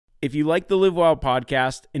If you like the Live Wild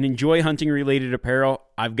podcast and enjoy hunting-related apparel,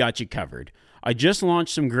 I've got you covered. I just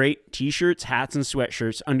launched some great t-shirts, hats, and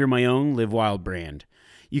sweatshirts under my own Live Wild brand.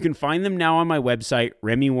 You can find them now on my website,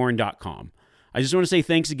 remywarren.com. I just want to say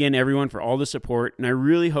thanks again, everyone, for all the support, and I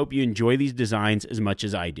really hope you enjoy these designs as much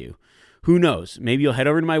as I do. Who knows? Maybe you'll head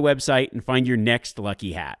over to my website and find your next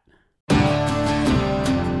lucky hat.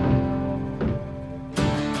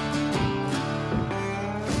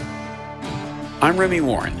 I'm Remy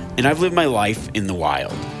Warren, and I've lived my life in the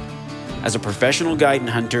wild. As a professional guide and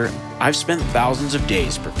hunter, I've spent thousands of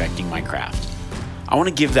days perfecting my craft. I want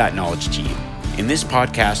to give that knowledge to you. In this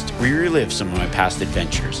podcast, we relive some of my past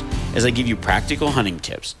adventures as I give you practical hunting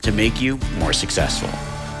tips to make you more successful.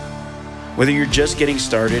 Whether you're just getting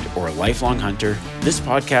started or a lifelong hunter, this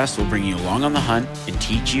podcast will bring you along on the hunt and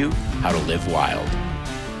teach you how to live wild.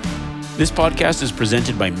 This podcast is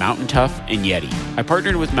presented by Mountain Tough and Yeti. I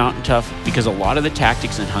partnered with Mountain Tough because a lot of the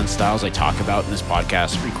tactics and hunt styles I talk about in this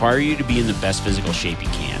podcast require you to be in the best physical shape you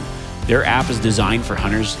can. Their app is designed for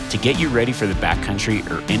hunters to get you ready for the backcountry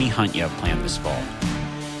or any hunt you have planned this fall.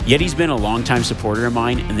 Yeti's been a longtime supporter of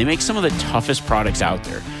mine, and they make some of the toughest products out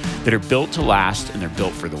there that are built to last and they're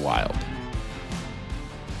built for the wild.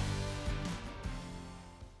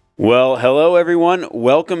 Well, hello everyone.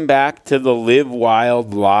 Welcome back to the Live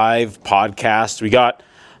Wild Live podcast. We got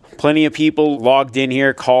plenty of people logged in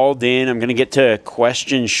here, called in. I'm going to get to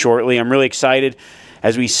questions shortly. I'm really excited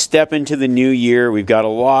as we step into the new year. We've got a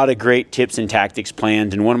lot of great tips and tactics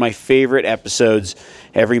planned, and one of my favorite episodes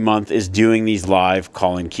every month is doing these live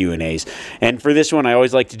call-in Q&As. And for this one, I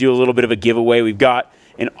always like to do a little bit of a giveaway. We've got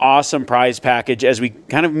an awesome prize package as we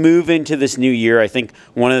kind of move into this new year. I think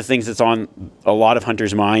one of the things that's on a lot of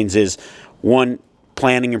hunters' minds is, one,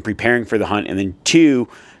 planning and preparing for the hunt, and then two,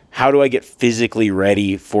 how do I get physically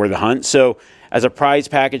ready for the hunt? So as a prize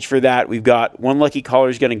package for that, we've got one lucky caller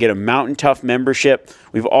is going to get a Mountain Tough membership.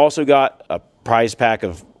 We've also got a prize pack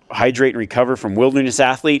of Hydrate and Recover from Wilderness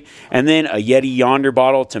Athlete, and then a Yeti Yonder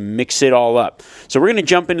bottle to mix it all up. So we're going to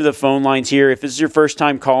jump into the phone lines here. If this is your first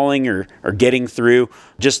time calling or getting through,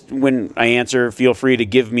 just when I answer, feel free to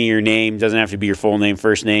give me your name. Doesn't have to be your full name,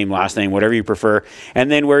 first name, last name, whatever you prefer,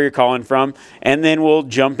 and then where you're calling from, and then we'll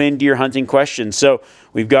jump into your hunting questions. So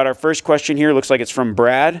we've got our first question here. Looks like it's from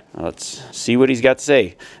Brad. Let's see what he's got to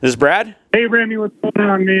say. This is Brad? Hey, Remy, what's going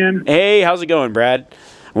on, man? Hey, how's it going, Brad?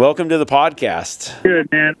 Welcome to the podcast. Good,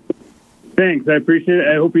 man. Thanks. I appreciate it.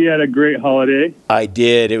 I hope you had a great holiday. I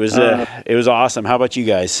did. It was awesome. How about you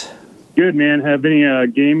guys? Good, man. Have any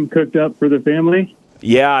game cooked up for the family?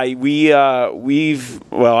 Yeah, I've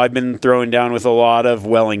been throwing down with a lot of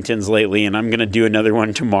Wellingtons lately, and I'm going to do another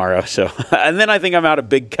one tomorrow. So, and then I think I'm out of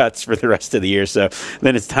big cuts for the rest of the year. So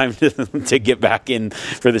then it's time to get back in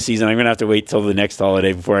for the season. I'm going to have to wait till the next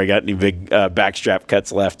holiday before I got any big backstrap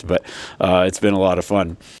cuts left. But it's been a lot of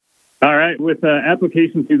fun. All right. With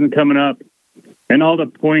application season coming up and all the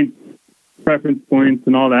points, preference points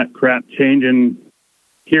and all that crap changing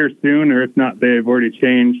here soon, or if not, they've already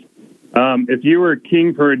changed. If you were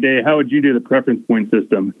king for a day, how would you do the preference point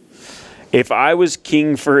system? If I was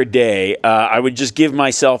king for a day, I would just give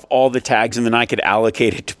myself all the tags, and then I could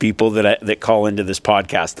allocate it to people that call into this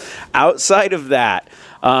podcast. Outside of that,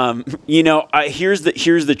 here's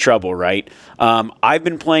the trouble, right? I've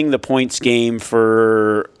been playing the points game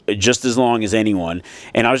for just as long as anyone,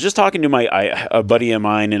 and I was just talking to a buddy of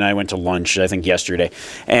mine, and I went to lunch, I think yesterday,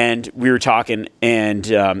 and we were talking, and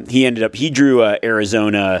he drew a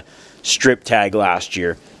Arizona strip tag last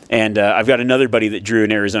year. And I've got another buddy that drew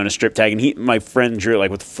an Arizona strip tag, and my friend drew it like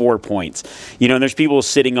with 4 points. And there's people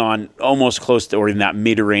sitting on almost close to or in that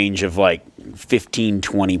mid-range of like 15,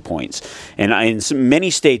 20 points. And in many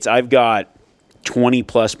states, I've got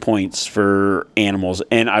 20-plus points for animals.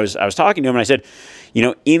 And I was talking to him, and I said,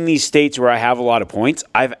 in these states where I have a lot of points,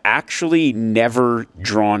 I've actually never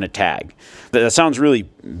drawn a tag. That sounds really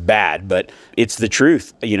bad, but it's the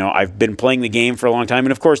truth. I've been playing the game for a long time.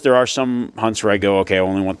 And of course, there are some hunts where I go, okay, I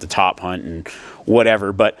only want the top hunt and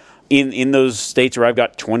whatever. But in those states where I've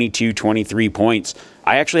got 22, 23 points,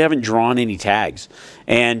 I actually haven't drawn any tags.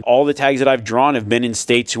 And all the tags that I've drawn have been in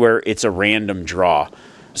states where it's a random draw.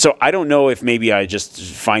 So I don't know if maybe I just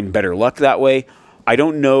find better luck that way. I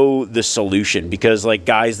don't know the solution because like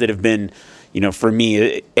guys that have been, for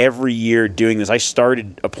me, every year doing this, I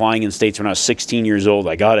started applying in states when I was 16 years old.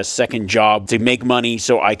 I got a second job to make money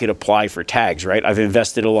so I could apply for tags, right? I've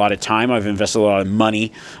invested a lot of time. I've invested a lot of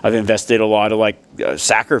money. I've invested a lot of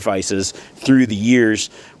sacrifices through the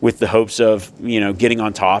years with the hopes of, getting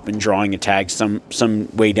on top and drawing a tag some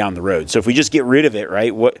way down the road. So if we just get rid of it,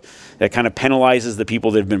 right, that kind of penalizes the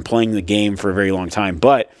people that have been playing the game for a very long time.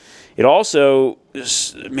 But it also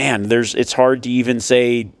man, it's hard to even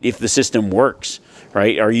say if the system works,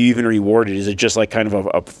 right? Are you even rewarded? Is it just like kind of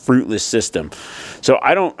a fruitless system? So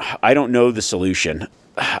I don't know the solution.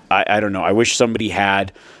 I don't know. I wish somebody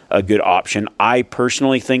had a good option. I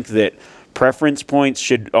personally think that preference points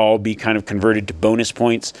should all be kind of converted to bonus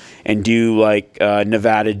points and do like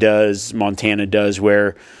Nevada does, Montana does,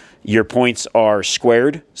 where your points are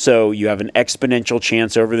squared, so you have an exponential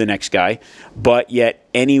chance over the next guy, but yet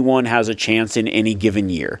anyone has a chance in any given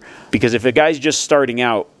year. Because if a guy's just starting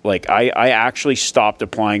out, like I actually stopped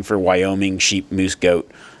applying for Wyoming sheep, moose,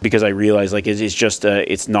 goat, because I realized like it's just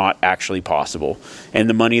it's not actually possible. And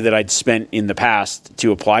the money that I'd spent in the past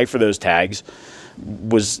to apply for those tags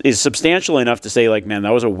is substantial enough to say like, man,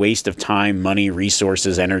 that was a waste of time, money,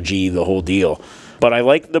 resources, energy, the whole deal. But I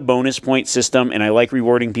like the bonus point system, and I like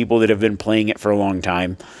rewarding people that have been playing it for a long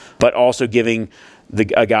time, but also giving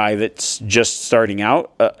a guy that's just starting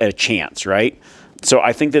out a chance, right? So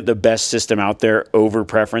I think that the best system out there over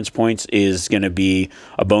preference points is going to be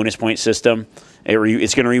a bonus point system.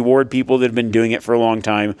 It's going to reward people that have been doing it for a long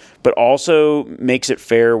time, but also makes it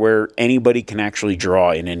fair where anybody can actually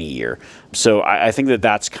draw in any year. So I think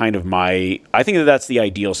that's kind of I think that's the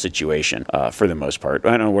ideal situation for the most part.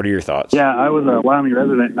 I don't know. What are your thoughts? Yeah, I was a Wyoming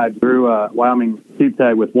resident, and I drew a Wyoming sheep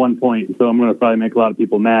tag with 1 point, so I'm going to probably make a lot of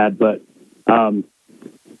people mad. But to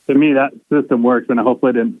me, that system works, and hopefully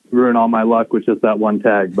it didn't ruin all my luck with just that one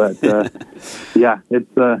tag. But yeah,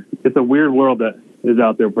 it's a weird world that is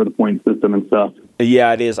out there for the point system and stuff.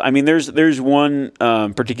 Yeah, it is. I mean, there's one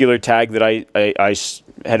particular tag that I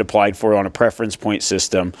had applied for on a preference point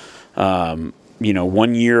system. 1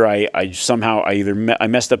 year I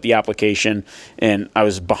messed up the application and I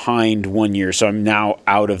was behind 1 year, so I'm now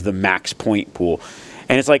out of the max point pool.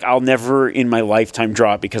 And it's like I'll never in my lifetime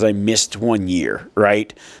draw it because I missed 1 year,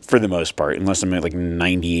 right? For the most part, unless I'm like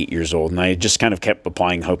 98 years old. And I just kind of kept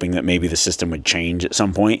applying, hoping that maybe the system would change at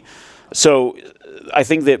some point. So I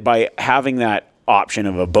think that by having that option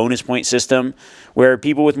of a bonus point system where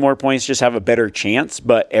people with more points just have a better chance,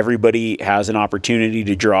 but everybody has an opportunity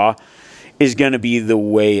to draw, is going to be the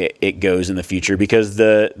way it goes in the future, because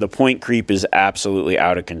the point creep is absolutely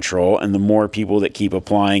out of control. And the more people that keep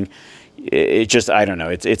applying, it just, I don't know.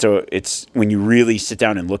 It's when you really sit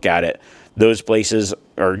down and look at it, those places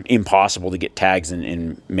are impossible to get tags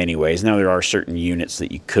in many ways. Now there are certain units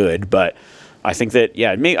that you could, but I think that,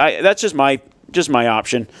 that's just my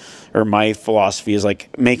option, or my philosophy is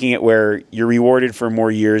like making it where you're rewarded for more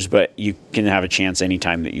years, but you can have a chance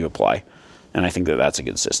anytime that you apply. And I think that that's a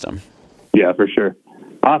good system. Yeah, for sure.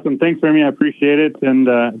 Awesome. Thanks, Remy. I appreciate it. And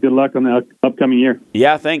good luck on the upcoming year.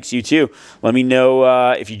 Yeah, thanks. You too. Let me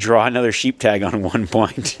know if you draw another sheep tag on 1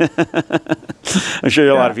 point. I'm sure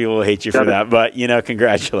a lot of people will hate you for that, but,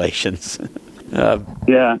 congratulations.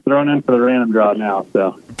 Throwing in for the random draw now.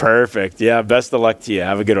 So perfect. Yeah, best of luck to you.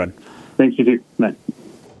 Have a good one. Thanks, you too. Nice.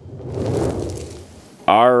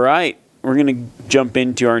 All right. We're going to jump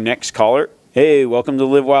into our next caller. Hey, welcome to the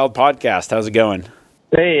Live Wild podcast. How's it going?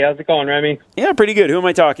 Hey, how's it going, Remy? Yeah, pretty good. Who am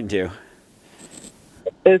I talking to?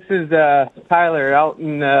 This is Tyler out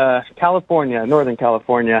in California, Northern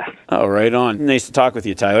California. Oh, right on. Nice to talk with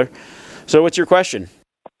you, Tyler. So what's your question?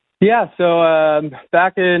 Yeah, so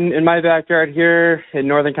back in my backyard here in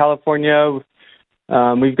Northern California,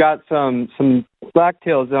 we've got some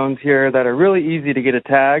blacktail zones here that are really easy to get a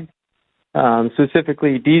tag,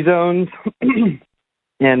 specifically D zones.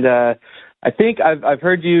 And I think I've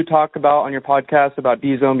heard you talk about on your podcast about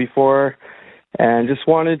D zone before, and just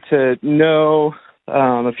wanted to know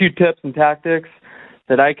a few tips and tactics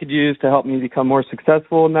that I could use to help me become more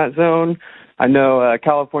successful in that zone. I know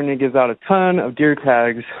California gives out a ton of deer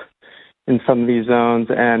tags in some of these zones,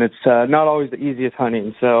 and it's not always the easiest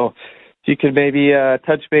hunting. So if you could maybe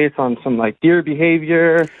touch base on some like deer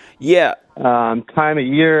behavior. Yeah. Time of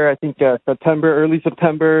year, I think early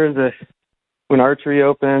September, when archery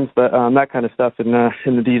opens, but that kind of stuff in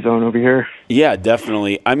the D zone over here. Yeah,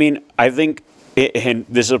 definitely. I mean, I think, and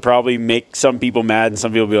this will probably make some people mad and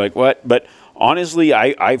some people will be like, what? But honestly,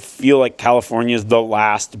 I feel like California is the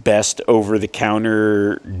last best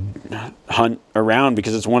over-the-counter hunt around,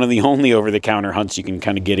 because it's one of the only over-the-counter hunts you can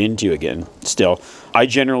kind of get into again still. I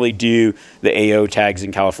generally do the AO tags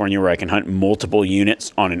in California where I can hunt multiple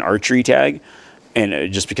units on an archery tag,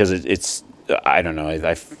 and just because it's I don't know,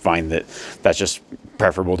 I find that that's just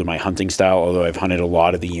preferable to my hunting style, although I've hunted a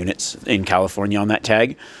lot of the units in California on that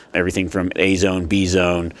tag, everything from A zone, B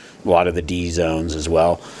zone, a lot of the D zones as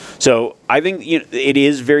well. So I think it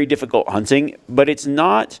is very difficult hunting, but it's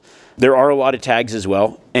not. There are a lot of tags as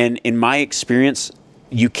well, and in my experience,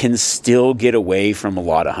 you can still get away from a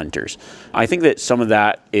lot of hunters. I think that some of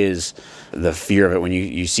that is the fear of it when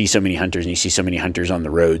you see so many hunters and you see so many hunters on the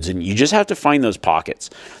roads. And you just have to find those pockets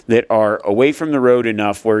that are away from the road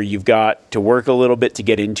enough where you've got to work a little bit to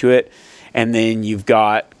get into it. And then you've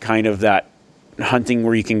got kind of that hunting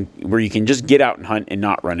where you can just get out and hunt and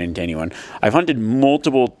not run into anyone. I've hunted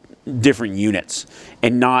multiple different units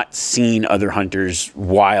and not seen other hunters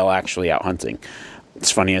while actually out hunting.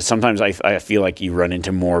 It's funny, sometimes I feel like you run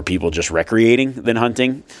into more people just recreating than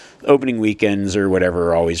hunting. Opening weekends or whatever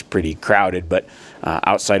are always pretty crowded, but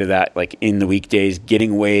outside of that, like in the weekdays,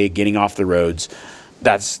 getting away, getting off the roads,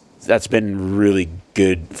 that's been really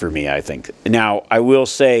good for me, I think. Now, I will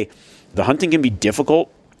say the hunting can be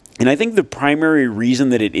difficult, and I think the primary reason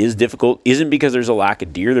that it is difficult isn't because there's a lack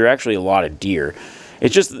of deer. There are actually a lot of deer.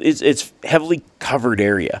 It's just it's heavily covered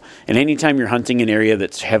area, and anytime you're hunting an area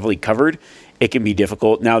that's heavily covered, it can be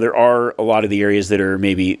difficult. Now, there are a lot of the areas that are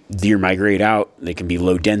maybe deer migrate out. They can be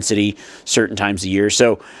low density certain times of year.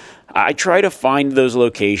 So I try to find those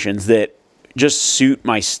locations that just suit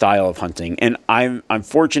my style of hunting. And I'm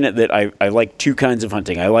fortunate that I like two kinds of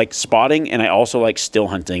hunting. I like spotting, and I also like still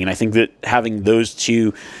hunting. And I think that having those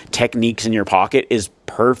two techniques in your pocket is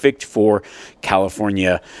perfect for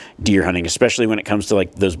California deer hunting, especially when it comes to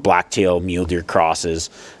like those blacktail mule deer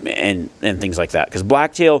crosses and things like that. Because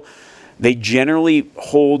blacktail, they generally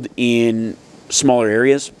hold in smaller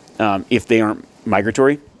areas if they aren't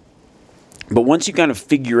migratory. But once you kind of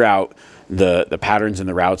figure out the patterns and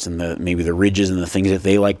the routes and maybe the ridges and the things that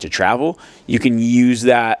they like to travel, you can use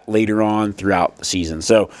that later on throughout the season.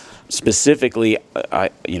 So specifically, a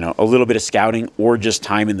little bit of scouting or just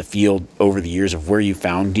time in the field over the years of where you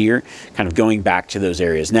found deer, kind of going back to those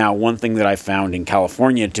areas. Now, one thing that I found in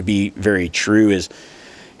California to be very true is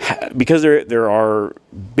because there are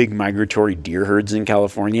big migratory deer herds in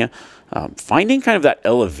California, finding kind of that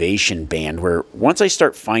elevation band where once I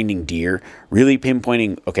start finding deer, really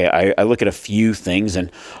pinpointing, okay, I look at a few things and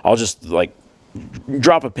I'll just like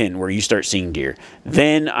drop a pin where you start seeing deer.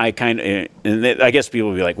 Then I guess people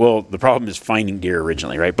will be like, well, the problem is finding deer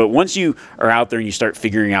originally, right? But once you are out there and you start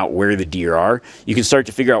figuring out where the deer are, you can start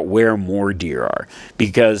to figure out where more deer are,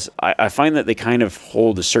 because I find that they kind of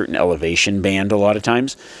hold a certain elevation band a lot of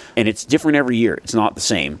times, and it's different every year. It's not the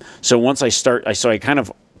same. So once I kind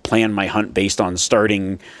of plan my hunt based on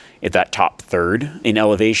starting at that top third in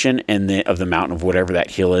elevation of the mountain of whatever that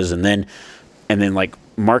hill is, and then like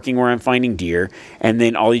marking where I'm finding deer, and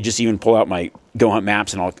then I'll just even pull out my Go Hunt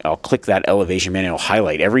Maps and I'll click that elevation band and it'll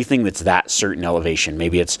highlight everything that's that certain elevation.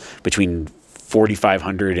 Maybe it's between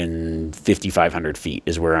 4,500 and 5,500 feet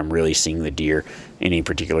is where I'm really seeing the deer in a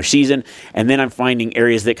particular season, and then I'm finding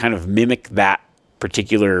areas that kind of mimic that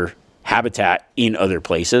particular habitat in other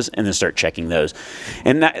places, and then start checking those.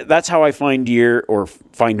 And that's how I find deer or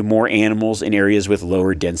find more animals in areas with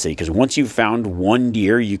lower density, because once you've found one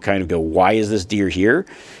deer, you kind of go, why is this deer here?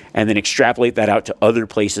 And then extrapolate that out to other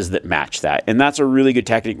places that match that. And that's a really good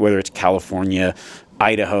technique, whether it's California,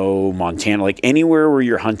 Idaho, Montana, like anywhere where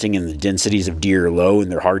you're hunting and the densities of deer are low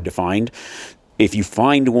and they're hard to find. If you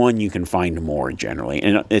find one, you can find more generally.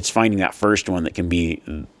 And it's finding that first one that can be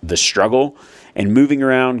the struggle, and moving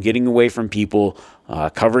around, getting away from people,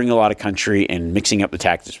 covering a lot of country, and mixing up the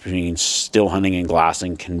tactics between still hunting and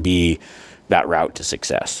glassing can be that route to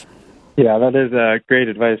success. Yeah, that is great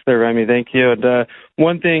advice there, Remy. Thank you. And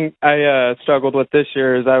one thing I struggled with this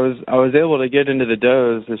year is I was able to get into the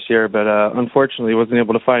does this year, but unfortunately wasn't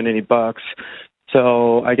able to find any bucks.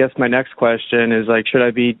 So I guess my next question is, like, should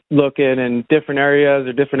I be looking in different areas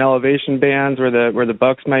or different elevation bands where the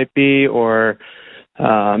bucks might be, or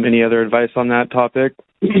any other advice on that topic?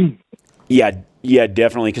 Yeah,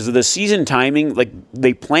 definitely. Because of the season timing, like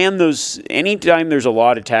they plan those anytime there's a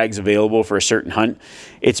lot of tags available for a certain hunt,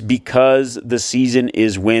 it's because the season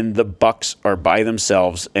is when the bucks are by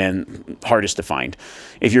themselves and hardest to find.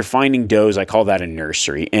 If you're finding does, I call that a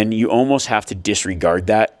nursery, and you almost have to disregard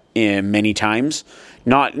that many times.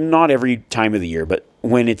 Not every time of the year, but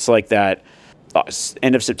when it's like that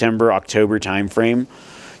end of September, October time frame,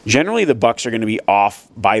 generally the bucks are going to be off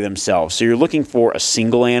by themselves. So you're looking for a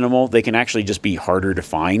single animal. They can actually just be harder to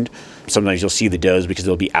find. Sometimes you'll see the does because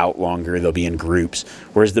they'll be out longer. They'll be in groups.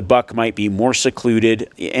 Whereas the buck might be more secluded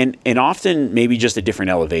and often maybe just a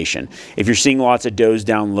different elevation. If you're seeing lots of does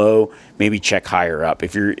down low, maybe check higher up.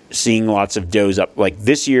 If you're seeing lots of does up, like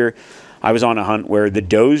this year, I was on a hunt where the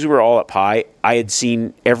does were all up high. I had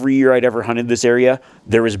seen every year I'd ever hunted this area,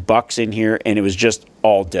 there was bucks in here, and it was just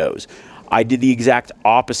all does. I did the exact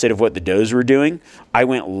opposite of what the does were doing. I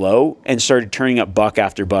went low and started turning up buck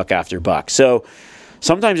after buck after buck. So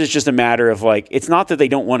sometimes it's just a matter of, like, it's not that they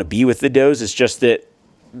don't want to be with the does. It's just that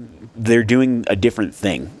they're doing a different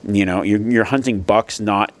thing. You know, you're hunting bucks,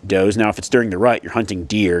 not does. Now, if it's during the rut, you're hunting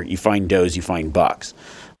deer. You find does, you find bucks.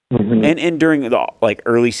 Mm-hmm. And during the like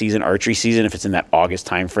early season archery season, if it's in that August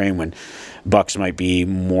time frame when bucks might be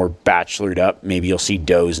more bachelored up, maybe you'll see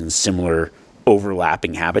does in similar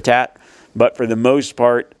overlapping habitat. But for the most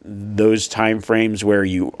part, those time frames where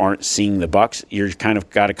you aren't seeing the bucks, you're kind of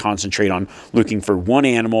got to concentrate on looking for one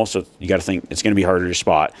animal. So you got to think it's going to be harder to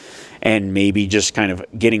spot, and maybe just kind of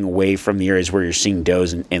getting away from the areas where you're seeing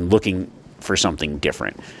does and looking for something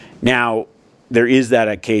different. Now, there is that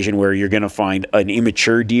occasion where you're going to find an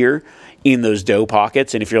immature deer in those doe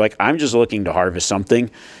pockets. And if you're like, I'm just looking to harvest something,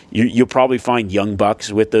 you'll probably find young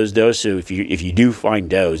bucks with those does. So if you do find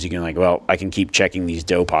does, you can like, well, I can keep checking these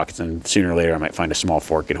doe pockets, and sooner or later I might find a small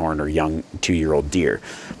forked horn or young 2-year-old deer.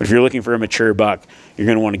 But if you're looking for a mature buck, you're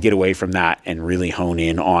going to want to get away from that and really hone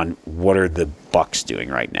in on what are the bucks doing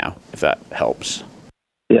right now, if that helps.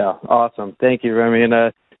 Yeah, awesome. Thank you, Remy.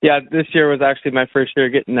 And yeah, this year was actually my first year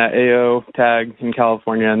getting that AO tag in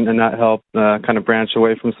California, and that helped kind of branch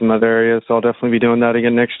away from some other areas. So I'll definitely be doing that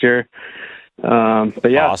again next year. But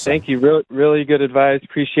yeah, awesome. Thank you. Really good advice.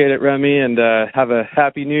 Appreciate it, Remy, and have a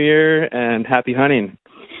happy new year and happy hunting.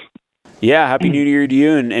 Yeah, happy new year to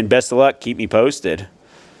you, and best of luck. Keep me posted.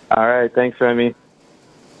 All right. Thanks, Remy.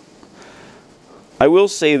 I will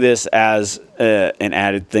say this as an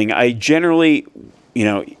added thing. I generally,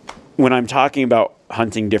 when I'm talking about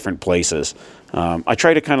hunting different places, I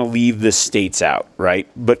try to kind of leave the states out, right?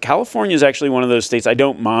 But California is actually one of those states I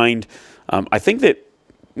don't mind. I think that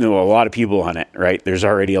a lot of people hunt it, right? There's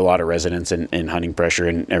already a lot of residents and hunting pressure,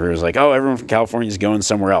 and everyone's like, oh, everyone from California is going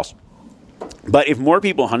somewhere else. But if more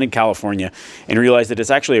people hunted California and realize that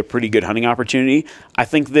it's actually a pretty good hunting opportunity, I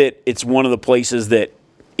think that it's one of the places that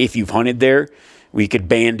if you've hunted there, we could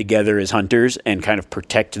band together as hunters and kind of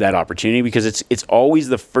protect that opportunity, because it's always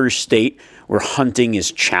the first state where hunting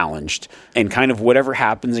is challenged, and kind of whatever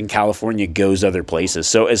happens in California goes other places.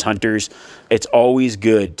 So as hunters, it's always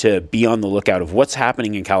good to be on the lookout of what's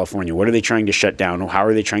happening in California. What are they trying to shut down? How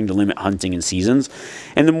are they trying to limit hunting in seasons?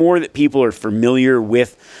 And the more that people are familiar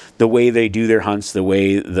with the way they do their hunts, the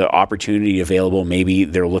way the opportunity available, maybe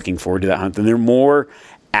they're looking forward to that hunt, then they're more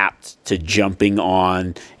apt to jumping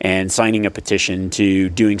on and signing a petition to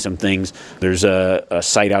doing some things. There's a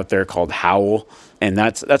site out there called Howl, and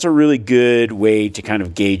that's a really good way to kind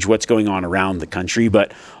of gauge what's going on around the country,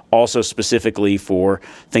 but also specifically for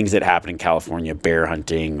things that happen in California, bear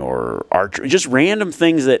hunting or archery, just random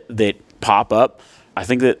things that pop up. I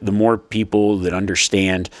think that the more people that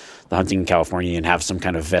understand the hunting in California and have some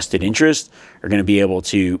kind of vested interest are going to be able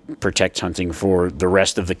to protect hunting for the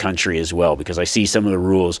rest of the country as well, because I see some of the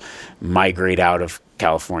rules migrate out of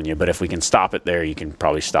California, but if we can stop it there, you can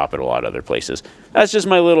probably stop it a lot of other places. That's just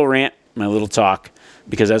my little rant, my little talk,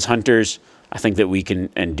 because as hunters, I think that we can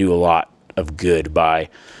and do a lot of good by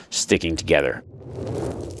sticking together.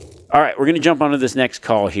 All right, we're going to jump onto this next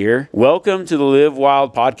call here. Welcome to the Live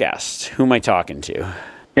Wild podcast. Who am I talking to?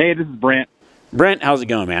 Hey, this is Brent. Brent, how's it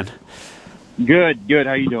going, man? Good.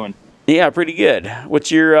 How you doing? Yeah, pretty good. What's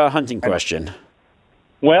your hunting question?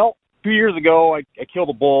 Well, 2 years ago, I killed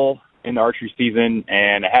a bull in the archery season,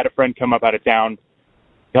 and I had a friend come up out of town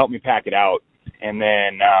to help me pack it out. And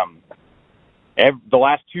then the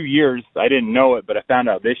last 2 years, I didn't know it, but I found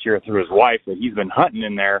out this year through his wife that he's been hunting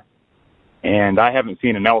in there, and I haven't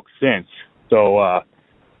seen an elk since. So I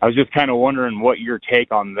was just kind of wondering what your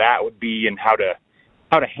take on that would be and how to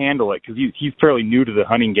handle it, because he's fairly new to the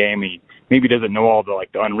hunting game. He maybe doesn't know all the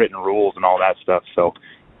unwritten rules and all that stuff. So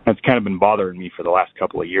that's kind of been bothering me for the last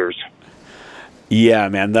couple of years. Yeah,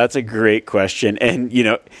 man, that's a great question. And,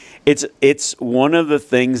 it's one of the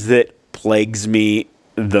things that plagues me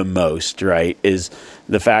the most, right, is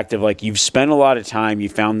the fact of you've spent a lot of time, you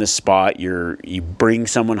found this spot, you bring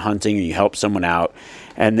someone hunting or you help someone out,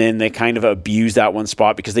 and then they kind of abuse that one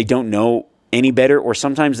spot because they don't know any better, or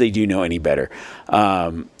sometimes they do know any better.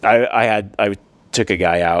 I took a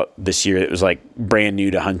guy out this year that was brand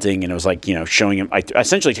new to hunting, and it was showing him, I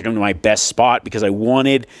essentially took him to my best spot because I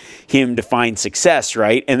wanted him to find success,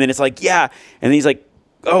 right? And then it's yeah, and then he's like,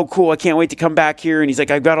 oh, cool, I can't wait to come back here. And he's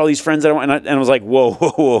like, I've got all these friends that I want. And I was like,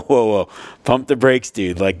 whoa. Pump the brakes,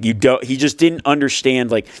 dude. He just didn't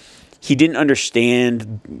understand, he didn't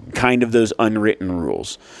understand kind of those unwritten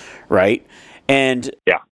rules, right? And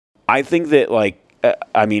yeah, I think that,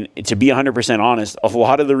 to be 100% honest, a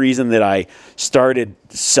lot of the reason that I started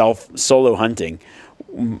solo hunting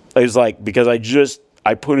is because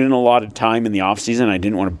I put in a lot of time in the off season. I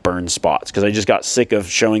didn't want to burn spots because I just got sick of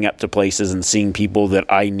showing up to places and seeing people that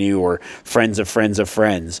I knew or friends of friends of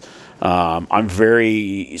friends I'm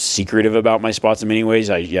very secretive about my spots in many ways.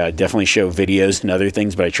 I definitely show videos and other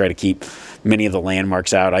things, but I try to keep many of the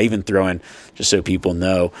landmarks out. I even throw in, just so people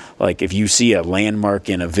know, like if you see a landmark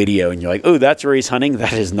in a video and you're like, oh, that's where he's hunting,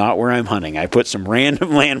 that is not where I'm hunting. I put some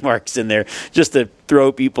random landmarks in there just to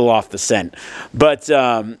throw people off the scent. But,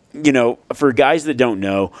 for guys that don't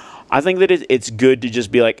know, I think that it's good to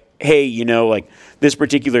just be like, hey, like this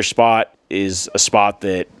particular spot is a spot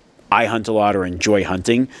that I hunt a lot or enjoy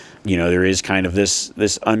hunting. There is kind of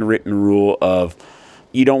this unwritten rule of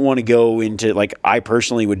you don't want to go into, like, I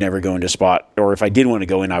personally would never go into a spot, or if I did want to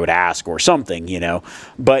go in, I would ask or something,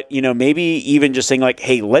 But, maybe even just saying like,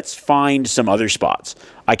 hey, let's find some other spots.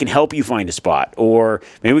 I can help you find a spot, or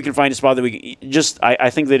maybe we can find a spot that we just, I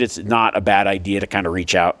think that it's not a bad idea to kind of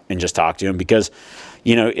reach out and just talk to him, because,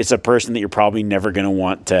 it's a person that you're probably never going to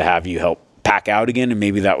want to have you help pack out again, and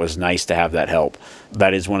maybe that was nice to have that help.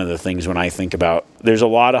 That is one of the things when I think about, there's a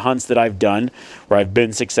lot of hunts that I've done where I've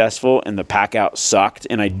been successful and the pack out sucked,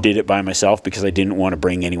 and I did it by myself because I didn't want to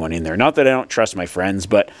bring anyone in there. Not that I don't trust my friends,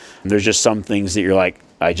 but there's just some things that you're like,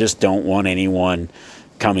 I just don't want anyone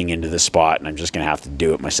coming into the spot, and I'm just going to have to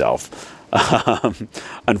do it myself,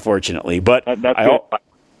 unfortunately. But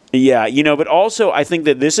but also I think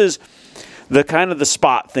that this is the kind of the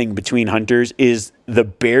spot thing between hunters is the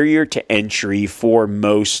barrier to entry for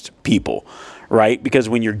most people, right? Because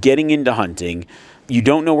when you're getting into hunting, you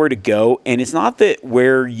don't know where to go. And it's not that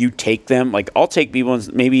where you take them, like I'll take people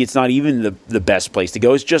and maybe it's not even the best place to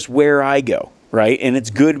go. It's just where I go, right? And it's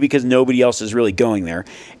good because nobody else is really going there.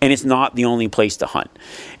 And it's not the only place to hunt.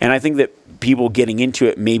 And I think that people getting into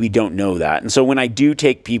it maybe don't know that. And so when I do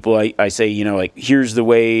take people, I say, like, here's the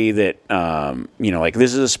way that, like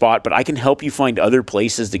this is a spot, but I can help you find other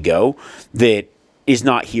places to go that is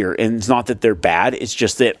not here. And it's not that they're bad. It's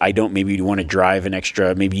just that I don't maybe want to drive an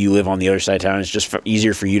extra, maybe you live on the other side of town. It's just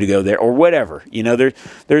easier for you to go there or whatever.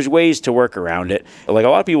 There's ways to work around it. Like a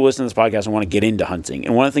lot of people listen to this podcast and want to get into hunting.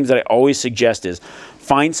 And one of the things that I always suggest is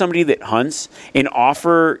find somebody that hunts and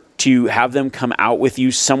offer to have them come out with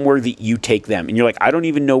you somewhere that you take them. And you're like, I don't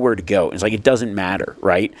even know where to go. And it's like, it doesn't matter,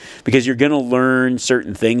 right? Because you're going to learn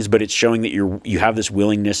certain things, but it's showing that you have this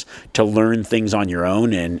willingness to learn things on your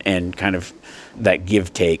own and kind of that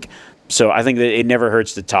give take. So I think that it never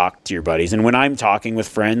hurts to talk to your buddies. And when I'm talking with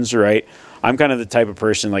friends, right, I'm kind of the type of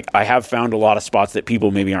person, like I have found a lot of spots that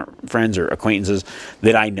people maybe aren't friends or acquaintances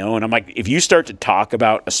that I know. And I'm like, if you start to talk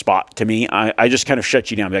about a spot to me, I just kind of shut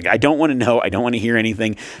you down. Like, I don't want to know. I don't want to hear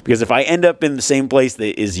anything, because if I end up in the same place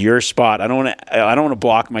that is your spot, I don't want to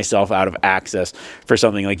block myself out of access for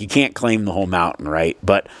something. Like, you can't claim the whole mountain, right?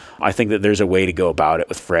 But I think that there's a way to go about it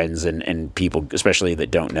with friends and people, especially that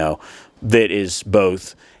don't know, that is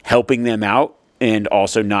both helping them out and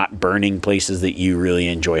also not burning places that you really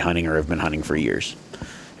enjoy hunting or have been hunting for years,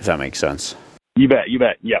 if that makes sense. You bet.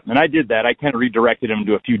 Yep. And I did that. I kind of redirected them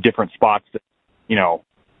to a few different spots that,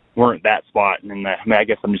 weren't that spot. And I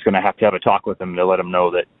guess I'm just going to have a talk with them to let them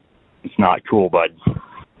know that it's not cool, bud.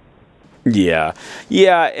 Yeah.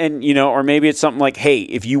 Yeah. And, or maybe it's something like, hey,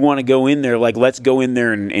 if you want to go in there, like, let's go in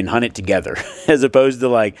there and hunt it together, as opposed to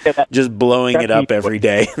like just blowing it up every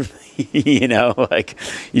day. Like,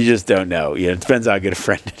 you just don't know. It depends how good a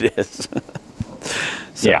friend it is.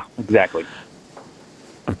 So, yeah, exactly.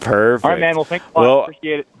 Perfect. All right, man. Well, thanks a lot. Well,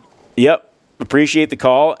 appreciate it. Yep. Appreciate the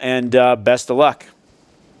call, and best of luck.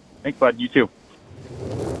 Thanks, bud. You too.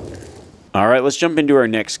 All right. Let's jump into our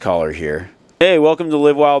next caller here. Hey, welcome to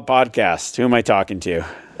Live Wild Podcast. Who am I talking to?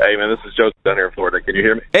 Hey, man, this is Joseph down here in Florida. Can you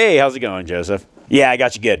hear me? Hey, how's it going, Joseph? Yeah, I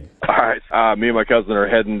got you good. All right. Me and my cousin are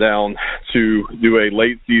heading down to do a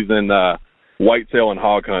late season whitetail and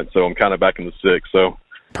hog hunt, so I'm kind of back in the six. So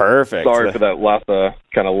perfect. Sorry for that last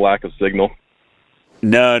kind of lack of signal.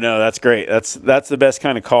 No, that's great. That's the best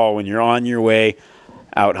kind of call when you're on your way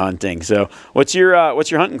out hunting. So what's your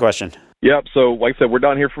hunting question? Yep. So like I said, we're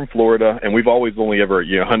down here from Florida, and we've always only ever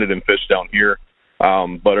hunted and fished down here.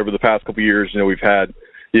 But over the past couple of years, we've had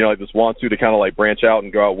like this want to kind of like branch out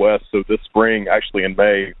and go out west. So this spring, actually in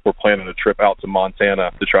May, we're planning a trip out to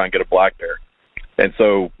Montana to try and get a black bear. And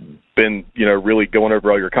so been really going over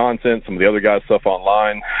all your content, some of the other guys' stuff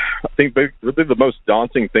online. I think really the most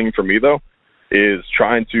daunting thing for me though is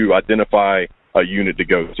trying to identify a unit to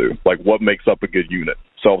go to, like what makes up a good unit.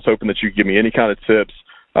 So I was hoping that you could give me any kind of tips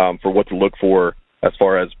for what to look for as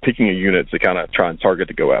far as picking a unit to kind of try and target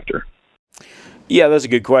to go after. Yeah, that's a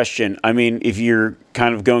good question. I mean, if you're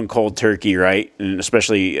kind of going cold turkey, right, and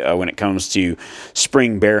especially when it comes to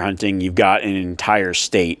spring bear hunting, you've got an entire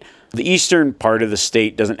state The eastern part of the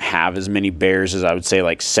state doesn't have as many bears as I would say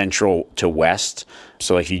like central to west.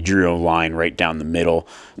 So like if you drew a line right down the middle,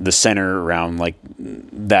 the center around like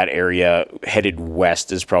that area headed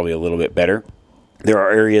west is probably a little bit better. There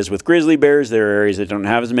are areas with grizzly bears. There are areas that don't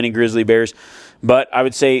have as many grizzly bears. But I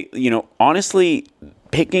would say, honestly,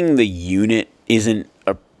 picking the unit isn't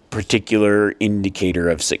a particular indicator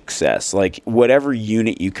of success. Like whatever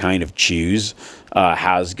unit you kind of choose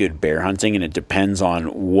has good bear hunting, and it depends on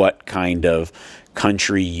what kind of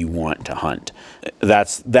country you want to hunt.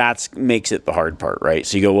 That's makes it the hard part, right?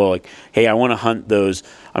 So you go, well, like, hey, I want to hunt those.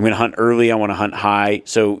 I'm going to hunt early. I want to hunt high.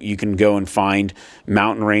 So you can go and find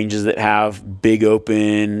mountain ranges that have big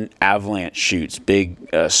open avalanche chutes, big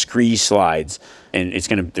scree slides, and there's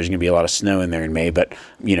going to be a lot of snow in there in May. But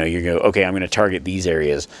you go, okay, I'm going to target these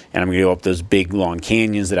areas, and I'm going to go up those big long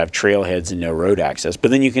canyons that have trailheads and no road access.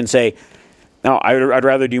 But then you can say, no, I'd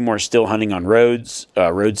rather do more still hunting on roads,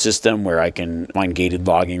 road system where I can find gated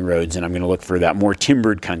logging roads, and I'm going to look for that more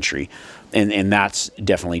timbered country, and that's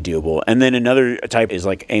definitely doable. And then another type is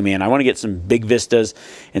like, hey man, I want to get some big vistas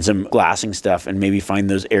and some glassing stuff, and maybe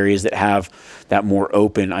find those areas that have that more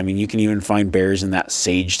open. I mean, you can even find bears in that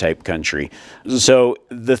sage type country. So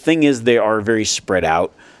the thing is, they are very spread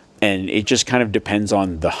out. And it just kind of depends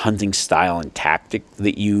on the hunting style and tactic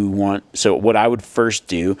that you want. So what I would first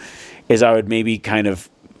do is I would maybe kind of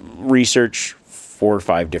research 4 or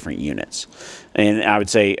 5 different units. And I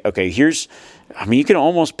would say, okay, you can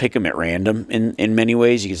almost pick them at random in many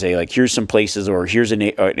ways. You can say, like, here's some places, or here's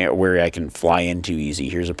where I can fly into easy.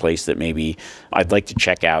 Here's a place that maybe I'd like to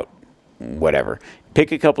check out, whatever.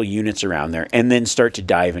 Pick a couple units around there and then start to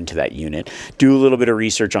dive into that unit. Do a little bit of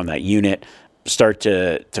research on that unit. Start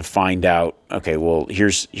to find out, okay, well,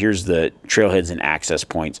 here's the trailheads and access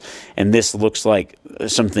points, and this looks like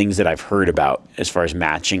some things that I've heard about as far as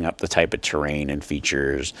matching up the type of terrain and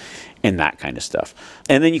features and that kind of stuff.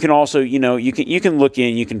 And then you can also, you can look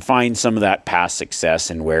in, you can find some of that past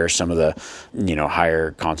success and where some of the,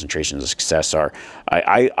 higher concentrations of success are.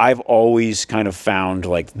 I've always kind of found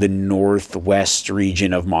like the northwest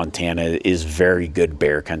region of Montana is very good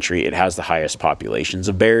bear country. It has the highest populations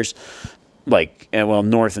of bears.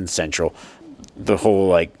 North and central, the whole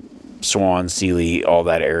like Swan, Sealy, all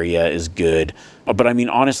that area is good. But I mean,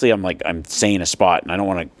 honestly, I'm saying a spot, and I don't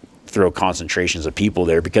want to throw concentrations of people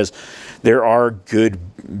there, because there are good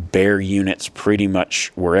bear units pretty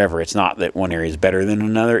much wherever. It's not that one area is better than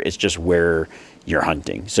another. It's just where you're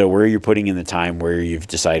hunting. So where you're putting in the time, where you've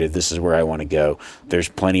decided this is where I want to go. There's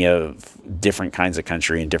plenty of different kinds of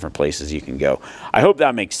country and different places you can go. I hope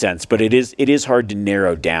that makes sense, but it is hard to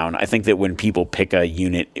narrow down. I think that when people pick a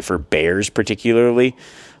unit for bears particularly,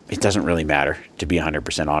 it doesn't really matter, to be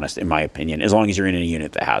 100% honest, in my opinion, as long as you're in a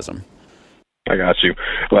unit that has them. I got you.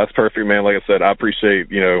 Well, that's perfect, man. Like I said, I appreciate,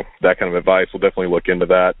 that kind of advice. We'll definitely look into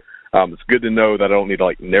that. It's good to know that I don't need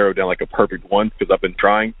to narrow down a perfect one, because I've been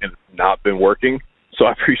trying and it's not been working. So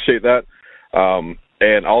I appreciate that.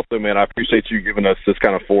 And also, man, I appreciate you giving us this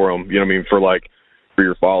kind of forum, for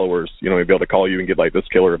your followers, be able to call you and get this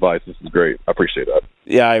killer advice. This is great. I appreciate that.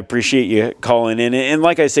 Yeah, I appreciate you calling in. And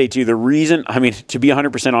like I say, too, to be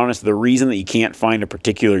 100% honest, the reason that you can't find a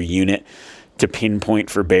particular unit to pinpoint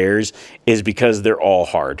for bears is because they're all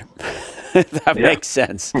hard. That makes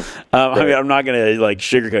sense. I'm not going to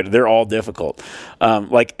sugarcoat it. They're all difficult.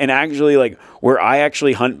 And actually, where I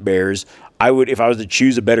actually hunt bears, if I was to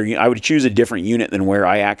choose a better unit, I would choose a different unit than where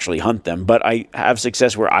I actually hunt them. But I have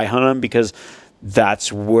success where I hunt them because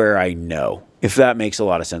that's where I know, if that makes a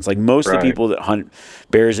lot of sense. Most of the people that hunt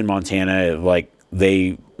bears in Montana,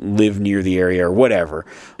 they live near the area or whatever.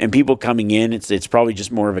 And people coming in, it's probably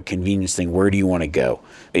just more of a convenience thing. Where do you want to go?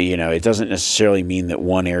 It doesn't necessarily mean that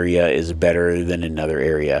one area is better than another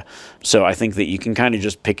area. So I think that you can kind of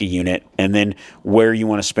just pick a unit, and then where you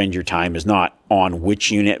want to spend your time is not on which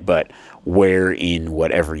unit, but where in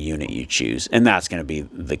whatever unit you choose. And that's going to be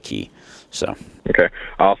the key. So. Okay.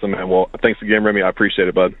 Awesome, man. Well, thanks again, Remy. I appreciate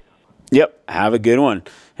it, bud. Yep. Have a good one.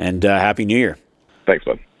 And Happy New Year. Thanks,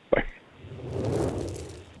 bud. Bye.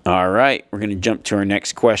 All right. We're going to jump to our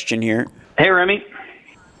next question here. Hey, Remy.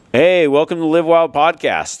 Hey, welcome to Live Wild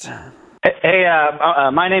Podcast. Hey,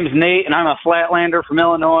 my name is Nate, and I'm a Flatlander from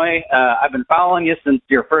Illinois. I've been following you since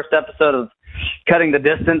your first episode of Cutting the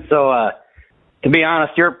Distance. So, to be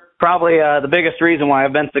honest, you're probably the biggest reason why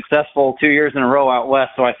I've been successful 2 years in a row out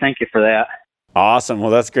west. So I thank you for that. Awesome.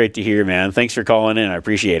 Well, that's great to hear, man. Thanks for calling in. I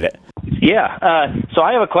appreciate it. Yeah. So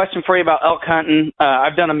I have a question for you about elk hunting.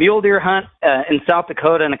 I've done a mule deer hunt in South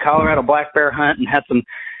Dakota and a Colorado black bear hunt and had some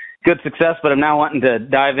good success, but I'm now wanting to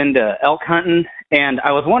dive into elk hunting. And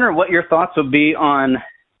I was wondering what your thoughts would be on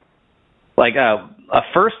like a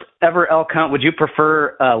first ever elk hunt, would you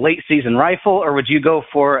prefer a late season rifle or would you go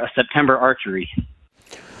for a September archery?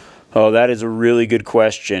 Oh, that is a really good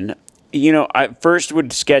question. I first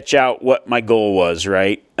would sketch out what my goal was,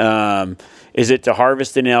 right? Is it to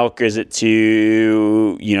harvest an elk? Is it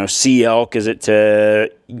to, see elk? Is it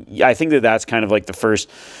to, I think that's kind of like the first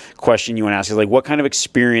question you want to ask is like, what kind of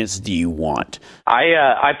experience do you want?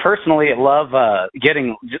 I personally love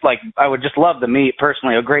getting, I would just love the meat.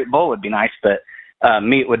 Personally, a great bull would be nice, but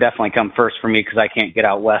meat would definitely come first for me because I can't get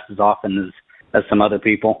out west as often as some other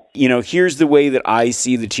people. Here's the way that I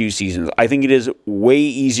see the two seasons. I think it is way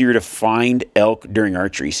easier to find elk during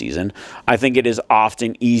archery season. I think it is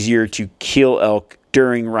often easier to kill elk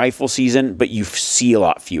during rifle season, but you see a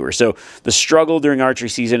lot fewer. So the struggle during archery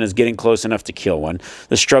season is getting close enough to kill one.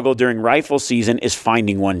 The struggle during rifle season is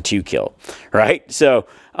finding one to kill, right? So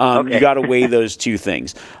You got to weigh those two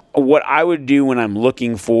things. What I would do when I'm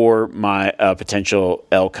looking for my potential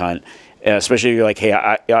elk hunt, especially if you're like, hey,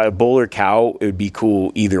 a bull or cow, it would be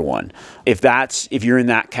cool, either one. If you're in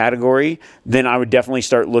that category, then I would definitely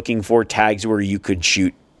start looking for tags where you could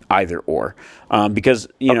shoot either or. Because,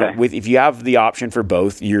 if you have the option for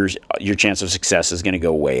both, your chance of success is going to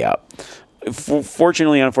go way up.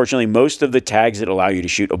 Fortunately, unfortunately, most of the tags that allow you to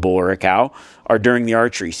shoot a bull or a cow are during the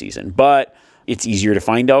archery season, but it's easier to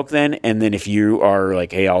find elk then. And then if you are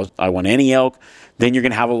like, hey, I want any elk, then you're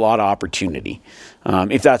going to have a lot of opportunity.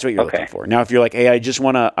 If that's what you're looking for. Now, if you're like, hey,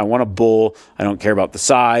 I want a bull. I don't care about the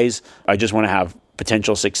size. I just want to have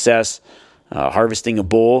potential success harvesting a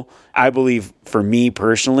bull. I believe for me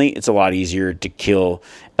personally, it's a lot easier to kill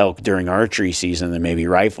elk during archery season than maybe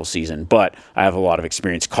rifle season, but I have a lot of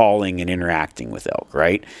experience calling and interacting with elk,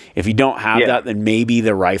 right? If you don't have that, then maybe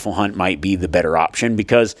the rifle hunt might be the better option,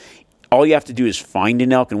 because all you have to do is find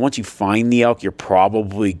an elk, and once you find the elk, you're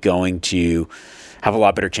probably going to have a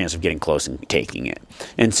lot better chance of getting close and taking it.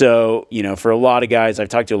 And so, for a lot of guys, I've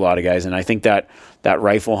talked to a lot of guys, and I think that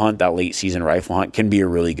rifle hunt, that late season rifle hunt, can be a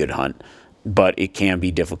really good hunt, but it can be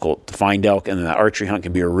difficult to find elk. And then that archery hunt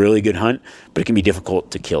can be a really good hunt, but it can be difficult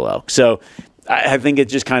to kill elk. So I think it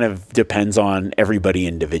just kind of depends on everybody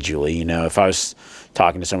individually. If I was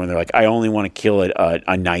talking to someone, they're like, I only want to kill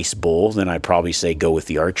a nice bull, then I'd probably say go with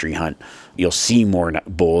the archery hunt. You'll see more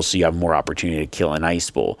bulls, so you have more opportunity to kill a nice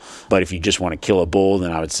bull. But if you just want to kill a bull,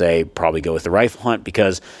 then I would say probably go with the rifle hunt,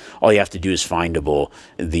 because all you have to do is find a bull.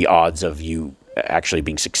 The odds of you actually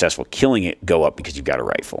being successful killing it go up because you've got a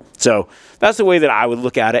rifle. So that's the way that I would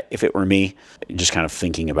look at it if it were me, just kind of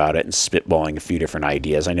thinking about it and spitballing a few different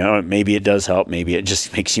ideas. I know maybe it does help, maybe it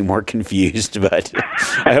just makes you more confused, but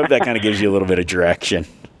I hope that kind of gives you a little bit of direction.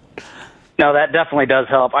 No, that definitely does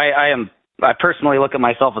help. I personally look at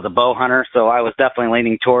myself as a bow hunter, so I was definitely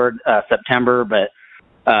leaning toward September, but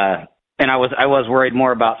and I was worried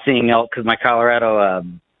more about seeing elk because my Colorado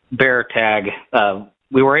bear tag,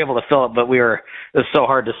 we were able to fill it, but it was so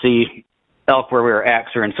hard to see elk where we were at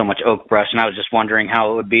because we were in so much oak brush, and I was just wondering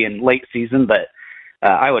how it would be in late season, but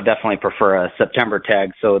I would definitely prefer a September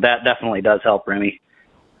tag, so that definitely does help, Remy.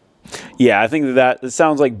 Yeah, I think that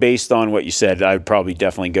sounds like, based on what you said, I'd probably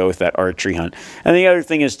definitely go with that archery hunt. And the other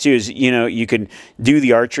thing is, too, is, you can do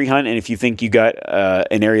the archery hunt, and if you think you got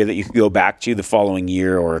an area that you could go back to the following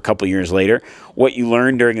year or a couple years later, what you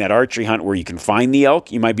learned during that archery hunt where you can find the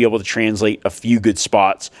elk, you might be able to translate a few good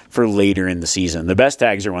spots for later in the season. The best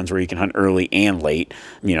tags are ones where you can hunt early and late.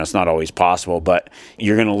 It's not always possible, but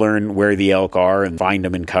you're going to learn where the elk are and find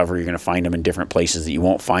them in cover. You're going to find them in different places that you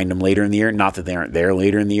won't find them later in the year. Not that they aren't there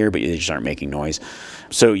later in the year, but they just aren't making noise.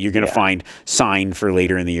 So you're going to find sign for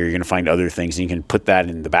later in the year. You're going to find other things, and you can put that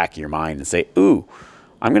in the back of your mind and say, ooh,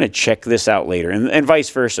 I'm going to check this out later. And vice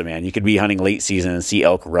versa, man. You could be hunting late season and see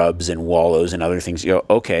elk rubs and wallows and other things. You go,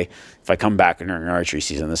 okay, if I come back during archery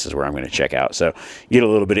season, this is where I'm going to check out. So you get a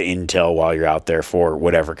little bit of intel while you're out there for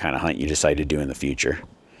whatever kind of hunt you decide to do in the future.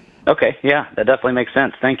 Okay, yeah, that definitely makes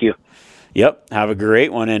sense. Thank you. Yep, have a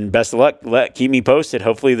great one, and best of luck. Keep me posted.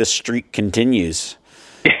 Hopefully the streak continues.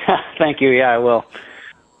 Yeah, thank you. Yeah, I will.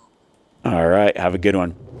 All right, have a good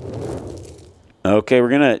one. Okay, we're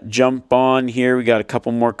going to jump on here. We got a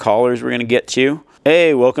couple more callers we're going to get to.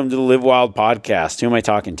 Hey, welcome to the Live Wild podcast. Who am I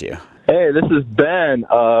talking to? Hey, this is Ben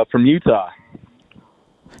from Utah.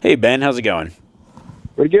 Hey, Ben, how's it going?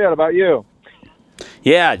 Pretty good. How about you?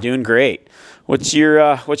 Yeah, doing great. What's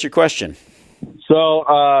your question? So,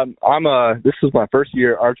 this is my first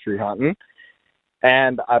year archery hunting,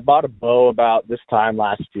 and I bought a bow about this time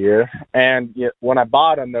last year. And when I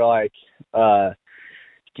bought them, they're like,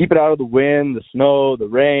 keep it out of the wind, the snow, the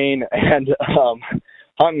rain, and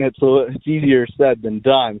hunting it's easier said than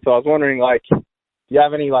done. So I was wondering, do you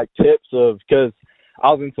have any tips because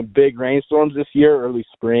I was in some big rainstorms this year, early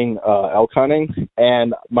spring elk hunting,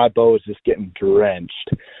 and my bow is just getting drenched.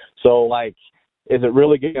 So, like, is it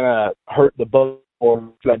really going to hurt the bow, or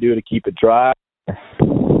what should I do to keep it dry?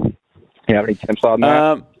 You have any tips on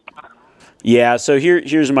that? Yeah, so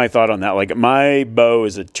here's my thought on that. Like, my bow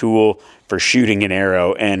is a tool for shooting an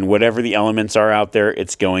arrow, and whatever the elements are out there,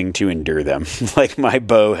 it's going to endure them. Like, my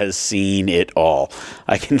bow has seen it all.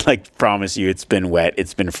 I can, like, promise you it's been wet,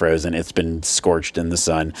 it's been frozen, it's been scorched in the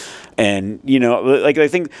sun. And, you know, like, I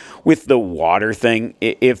think with the water thing,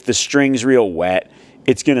 if the string's real wet,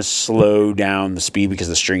 it's going to slow down the speed because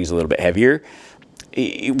the string's a little bit heavier.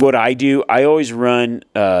 What I do, I always run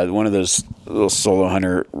one of those little Solo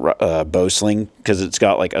Hunter bow sling because it's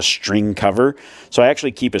got like a string cover. So I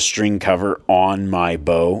actually keep a string cover on my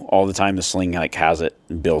bow all the time. The sling like has it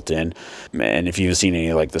built in. And if you've seen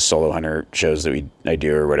any like the Solo Hunter shows that I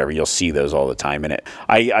do or whatever, you'll see those all the time in it.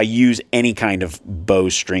 I use any kind of bow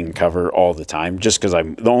string cover all the time just because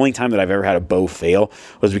the only time that I've ever had a bow fail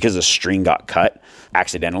was because the string got cut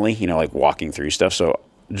accidentally, you know, like walking through stuff. So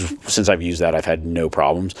since I've used that, I've had no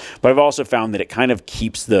problems. But I've also found that it kind of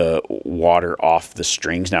keeps the water off the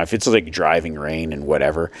strings. Now, if it's like driving rain and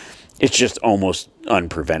whatever, it's just almost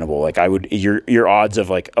unpreventable. Like your odds of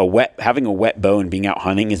like having a wet bow and being out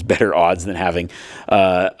hunting is better odds than having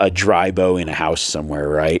a dry bow in a house somewhere,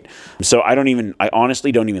 right? So I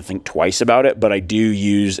honestly don't even think twice about it. But I do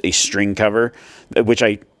use a string cover, which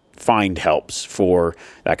I find helps for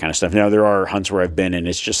that kind of stuff. Now, there are hunts where I've been and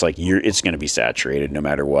it's just like it's going to be saturated no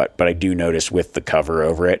matter what. But I do notice with the cover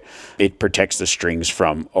over it, it protects the strings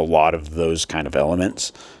from a lot of those kind of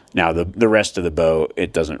elements. Now, the rest of the bow,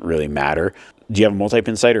 it doesn't really matter. Do you have a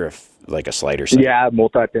multi-pin sight or like a slider sight? Yeah,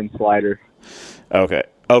 multi-pin slider. Okay,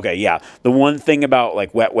 yeah. The one thing about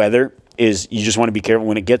like wet weather is you just want to be careful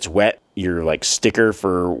when it gets wet. Your like sticker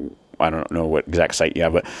for, I don't know what exact sight you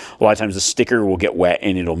have, but a lot of times the sticker will get wet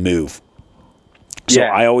and it'll move. So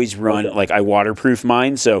I always run, like I waterproof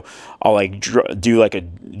mine. So I'll like do like a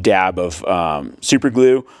dab of super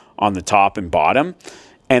glue on the top and bottom.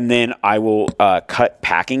 And then I will cut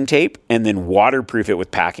packing tape and then waterproof it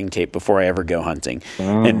with packing tape before I ever go hunting.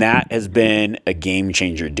 Oh. And that has been a game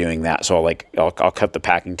changer doing that. So I'll cut the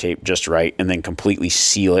packing tape just right and then completely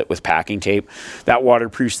seal it with packing tape. That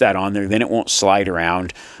waterproofs that on there. Then it won't slide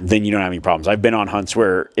around. Then you don't have any problems. I've been on hunts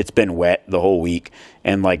where it's been wet the whole week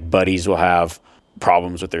and like buddies will have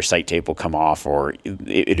problems with their sight tape will come off or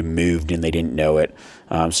it moved and they didn't know it.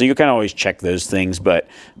 So you can always check those things, but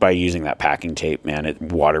by using that packing tape, man, it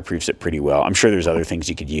waterproofs it pretty well. I'm sure there's other things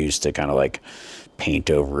you could use to kind of like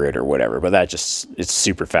paint over it or whatever, but it's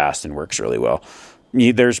super fast and works really well.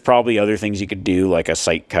 There's probably other things you could do like a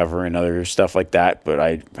sight cover and other stuff like that, but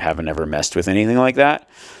I haven't ever messed with anything like that.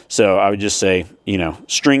 So I would just say,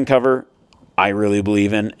 string cover, I really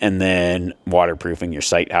believe in, and then waterproofing your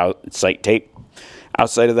sight tape.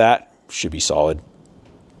 Outside of that, should be solid.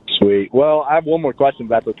 Sweet. Well, I have one more question, if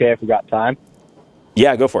that's okay, if we got time.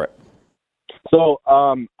 Yeah, go for it. So,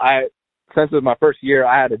 since it was my first year,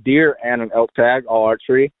 I had a deer and an elk tag, all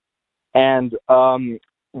archery. And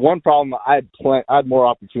one problem, I had more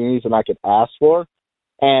opportunities than I could ask for.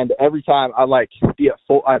 And every time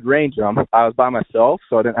I'd range them. I was by myself,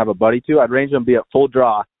 so I didn't have a buddy to. I'd range them, be at full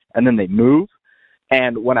draw, and then they move.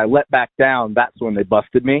 And when I let back down, that's when they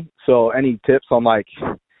busted me. So any tips on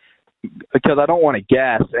because I don't want to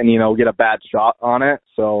guess and, get a bad shot on it.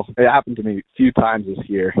 So it happened to me a few times this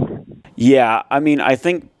year. Yeah. I mean, I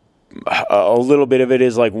think a little bit of it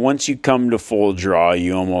is like once you come to full draw,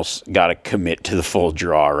 you almost got to commit to the full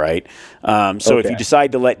draw, right? So if you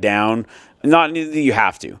decide to let down, not that you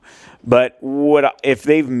have to, but if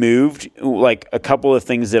they've moved, like a couple of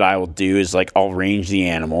things that I will do is like I'll range the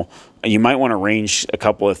animal. You might want to range a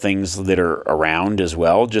couple of things that are around as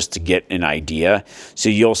well, just to get an idea. So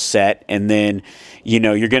you'll set, and then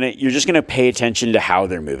you're just gonna pay attention to how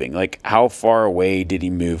they're moving. Like how far away did he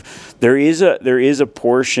move? There is a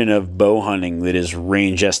portion of bow hunting that is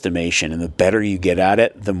range estimation, and the better you get at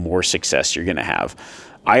it, the more success you're gonna have.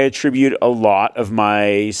 I attribute a lot of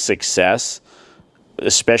my success,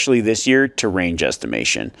 especially this year, to range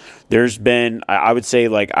estimation. There's been, I would say,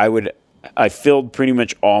 I filled pretty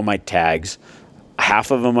much all my tags.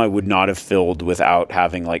 Half of them I would not have filled without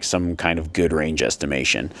having like some kind of good range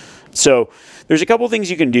estimation. So there's a couple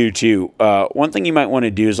things you can do too. One thing you might want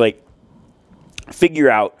to do is like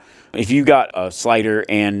figure out if you got a slider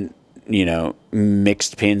and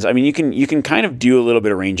mixed pins. I mean, you can kind of do a little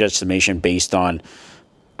bit of range estimation based on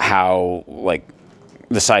how like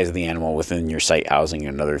the size of the animal within your sight housing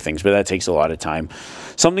and other things, but that takes a lot of time.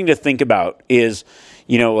 Something to think about is,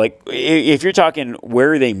 like if you're talking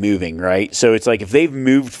where are they moving, right? So it's like if they've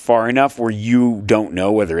moved far enough where you don't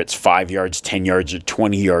know whether it's 5 yards, 10 yards, or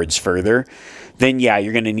 20 yards further, then yeah,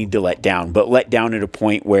 you're going to need to let down, but let down at a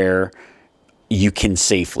point where you can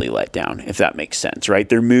safely let down, if that makes sense, right?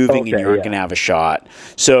 They're moving and you aren't going to have a shot.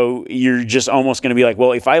 So you're just almost going to be like,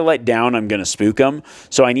 well, if I let down, I'm going to spook him.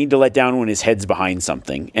 So I need to let down when his head's behind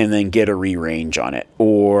something and then get a re-range on it.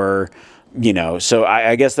 Or, so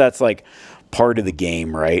I guess that's like part of the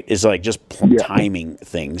game, right? Is like just timing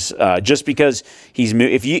things. Just because he's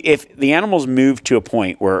if the animal's moved to a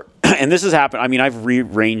point where, and this has happened, I mean, I've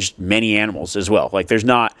re-ranged many animals as well. Like I'm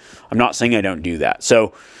not saying I don't do that.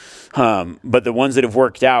 So, but the ones that have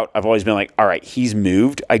worked out, I've always been like, all right, he's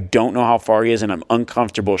moved. I don't know how far he is, and I'm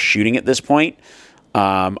uncomfortable shooting at this point.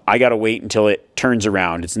 I got to wait until it turns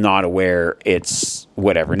around. It's not aware. It's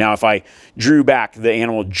whatever. Now, if I drew back, the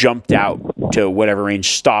animal jumped out to whatever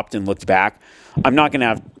range, stopped and looked back, I'm not going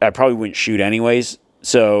to I probably wouldn't shoot anyways.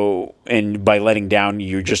 So, and by letting down,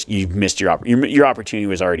 you've missed your opportunity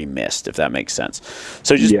was already missed, if that makes sense.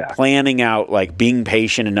 So just planning out, like being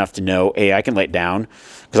patient enough to know, hey, I can let down.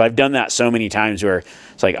 Because I've done that so many times where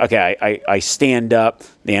it's like, okay, I stand up,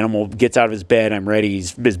 the animal gets out of his bed, I'm ready,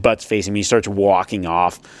 his butt's facing me, he starts walking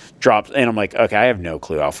off, drops, and I'm like, okay, I have no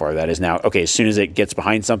clue how far that is now. Okay, as soon as it gets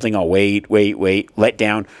behind something, I'll wait, let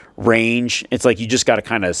down, range. It's like you just got to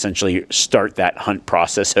kind of essentially start that hunt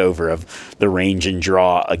process over of the range and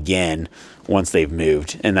draw again once they've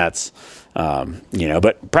moved. And that's,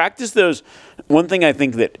 but practice those. One thing I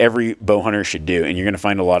think that every bow hunter should do, and you're going to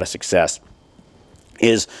find a lot of success,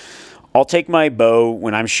 is I'll take my bow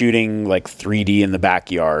when I'm shooting like 3D in the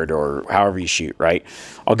backyard or however you shoot, right?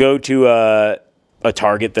 I'll go to a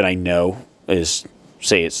target that I know is,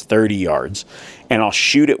 say it's 30 yards, and I'll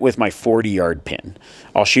shoot it with my 40-yard pin.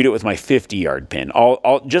 I'll shoot it with my 50-yard pin.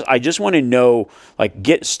 I just want to know, like,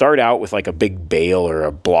 start out with like a big bale or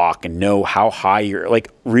a block and know how high you're, like,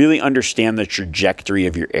 really understand the trajectory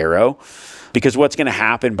of your arrow. Because what's going to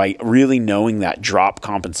happen by really knowing that drop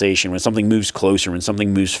compensation, when something moves closer, when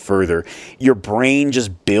something moves further, your brain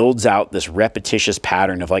just builds out this repetitious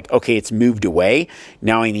pattern of like, okay, it's moved away.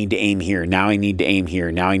 Now I need to aim here. Now I need to aim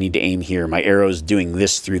here. Now I need to aim here. My arrow's doing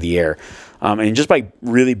this through the air. And just by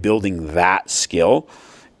really building that skill,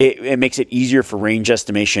 it makes it easier for range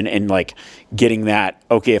estimation and like getting that,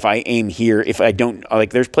 okay, if I aim here, if I don't, like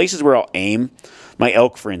there's places where I'll aim. My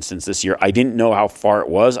elk, for instance, this year, I didn't know how far it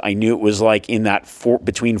was. I knew it was like in that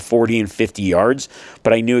between 40 and 50 yards,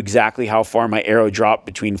 but I knew exactly how far my arrow dropped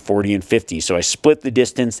between 40 and 50. So I split the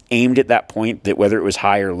distance, aimed at that point that whether it was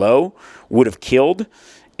high or low would have killed,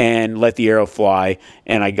 and let the arrow fly.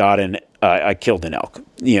 And I killed an elk,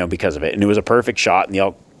 because of it. And it was a perfect shot, and the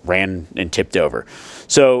elk ran and tipped over.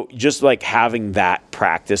 So just like having that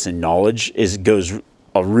practice and knowledge goes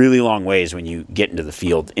a really long ways when you get into the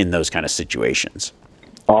field in those kind of situations.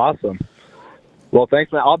 Awesome. Well,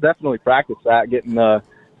 thanks, man. I'll definitely practice that, getting get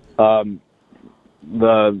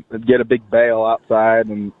a big bale outside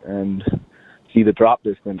and see the drop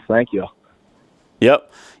distance. Thank you.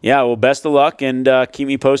 Yep. Yeah. Well, best of luck, and keep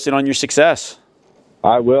me posted on your success.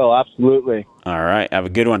 I will. Absolutely. All right. Have a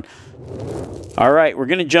good one. All right. We're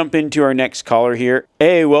going to jump into our next caller here.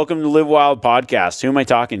 Hey, welcome to Live Wild Podcast. Who am I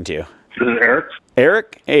talking to? This is Eric.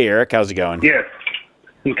 Eric? Hey, Eric. How's it going? Yes.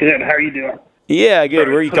 Good. How are you doing? Yeah, good.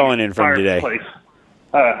 Where are you calling in from today?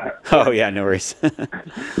 Oh, yeah, no worries.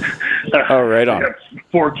 Oh, right on. I have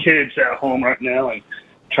 4 kids at home right now and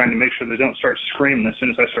trying to make sure they don't start screaming as soon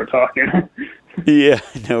as I start talking. Yeah,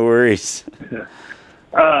 no worries.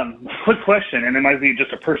 Quick question, and it might be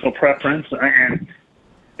just a personal preference. And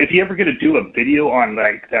if you ever get to do a video on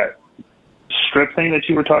like that strip thing that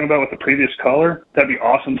you were talking about with the previous caller, that'd be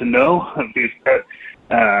awesome to know.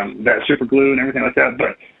 That super glue and everything like that,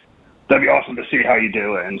 but that'd be awesome to see how you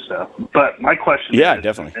do it and stuff. But my question is,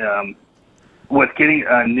 definitely. With getting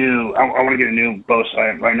I want to get a new bow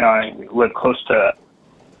sight. Right now I live close to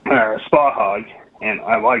Spa Hog, and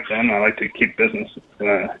I like them. I like to keep business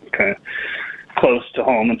kind of close to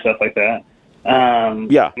home and stuff like that.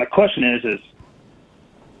 My question is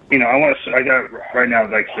I got right now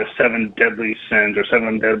like the 7 deadly sins or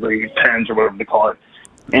 7 deadly pens or whatever they call it,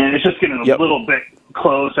 and it's just getting a little bit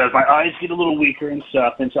close as my eyes get a little weaker and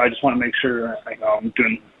stuff, and so I just want to make sure I'm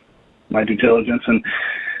doing my due diligence and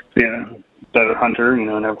better hunter,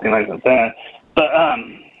 and everything like that. But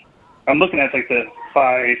I'm looking at like the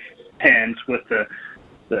 5 pens with the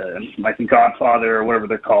like the Godfather or whatever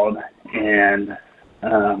they're called, and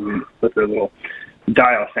with their little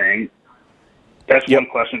dial thing. That's one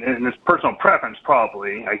question, and it's personal preference,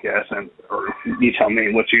 probably, I guess, or you tell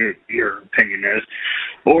me what your opinion is.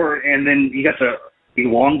 And then you got the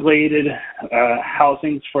elongated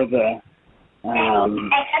housings for the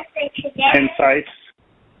pin sights.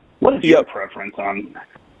 What is your preference on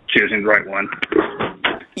choosing the right one?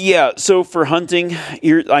 Yeah, so for hunting,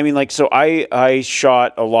 I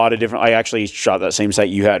shot a lot of different. I actually shot that same sight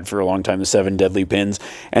you had for a long time, the 7 deadly pins,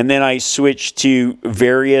 and then I switched to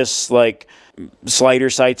various slider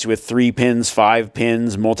sights with 3 pins, 5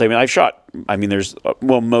 pins, multi-pin. I've shot. There's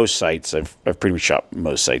most sights. I've pretty much shot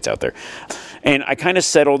most sights out there, and I kind of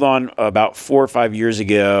settled on about 4 or 5 years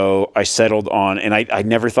ago. I settled on, and I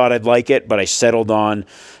never thought I'd like it, but I settled on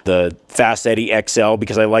the Fast Eddie XL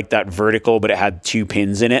because I liked that vertical, but it had 2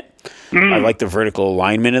 pins in it. I like the vertical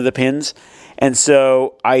alignment of the pins, and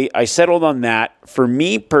so I settled on that. For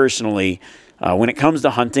me personally, when it comes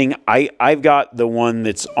to hunting, I've got the one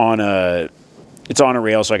that's on a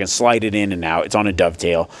rail, so I can slide it in and out. It's on a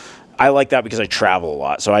dovetail. I like that because I travel a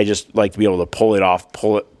lot, so I just like to be able to pull it off,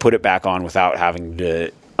 put it back on without having to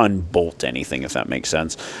unbolt anything, if that makes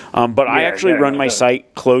sense. But I actually run my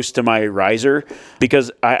sight close to my riser because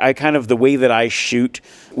I kind of, the way that I shoot,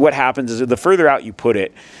 what happens is the further out you put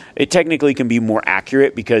it, it technically can be more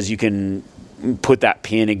accurate because you can put that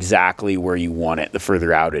pin exactly where you want it the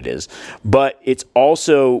further out it is. But it's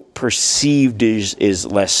also perceived as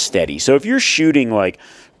less steady. So if you're shooting like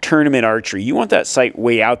tournament archery, you want that sight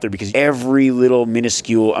way out there because every little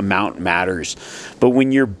minuscule amount matters. But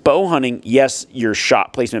when you're bow hunting, yes, your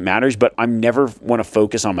shot placement matters, but I never want to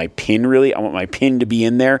focus on my pin really. I want my pin to be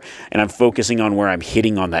in there and I'm focusing on where I'm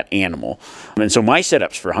hitting on that animal. And so my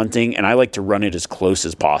setup's for hunting, and I like to run it as close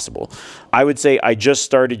as possible. I would say I just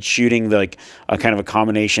started shooting a kind of a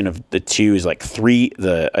combination of the two is like 3.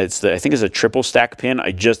 I think it's a triple stack pin.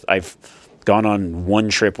 I've gone on one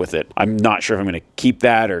trip with it. I'm not sure if I'm going to keep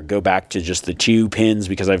that or go back to just the 2 pins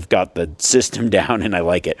because I've got the system down and I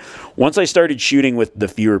like it. Once I started shooting with the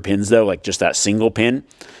fewer pins though, like just that single pin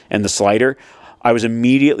and the slider, I was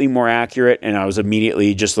immediately more accurate and I was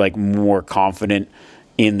immediately just like more confident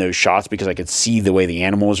in those shots because I could see the way the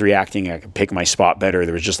animal was reacting. I could pick my spot better.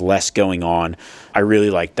 There was just less going on. I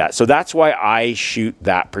really liked that. So that's why I shoot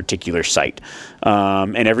that particular sight.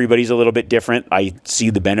 And everybody's a little bit different. I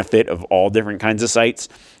see the benefit of all different kinds of sights.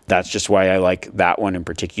 That's just why I like that one in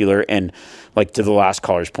particular. And like to the last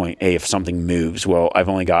caller's point, hey, if something moves, well, I've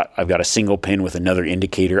got a single pin with another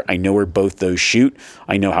indicator. I know where both those shoot.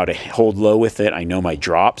 I know how to hold low with it. I know my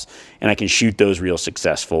drops, and I can shoot those real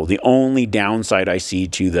successful. The only downside I see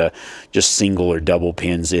to the just single or double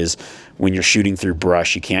pins is when you're shooting through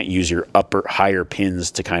brush, you can't use your higher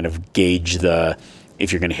pins to kind of gauge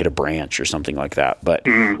if you're going to hit a branch or something like that. But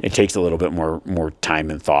it takes a little bit more time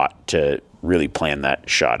and thought to really plan that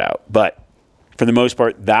shot out. But for the most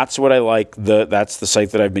part, that's what I like. That's the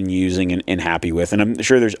sight that I've been using and happy with. And I'm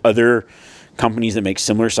sure there's other companies that make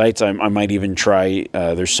similar sights. I might even try,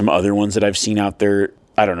 there's some other ones that I've seen out there.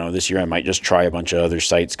 I don't know, this year I might just try a bunch of other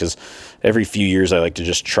sites because every few years I like to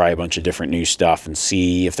just try a bunch of different new stuff and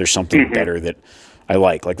see if there's something better that I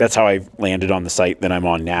like. Like that's how I landed on the site that I'm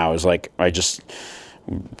on now, is like I just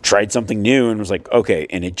tried something new and was like, okay,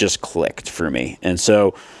 and it just clicked for me. And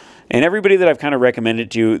so, and everybody that I've kind of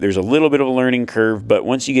recommended to, there's a little bit of a learning curve, but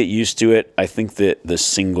once you get used to it, I think that the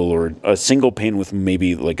single or a single pin with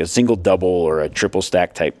maybe like a single double or a triple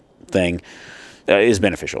stack type thing is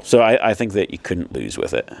beneficial. So I think that you couldn't lose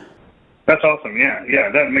with it. That's awesome. Yeah,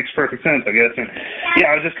 that makes perfect sense, I guess. And yeah,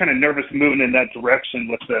 I was just kind of nervous moving in that direction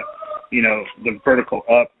with the vertical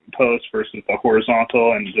up post versus the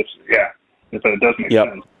horizontal, and just it does make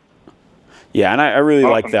sense. Yeah, and I really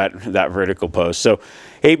like that vertical post. So,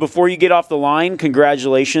 hey, before you get off the line,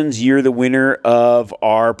 congratulations. You're the winner of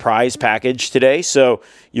our prize package today. So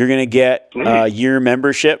you're going to get a year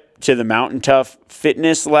membership to the Mountain Tough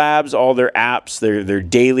Fitness Labs, all their apps, their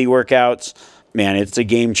daily workouts. Man, it's a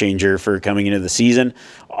game changer for coming into the season.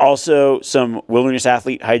 Also, some Wilderness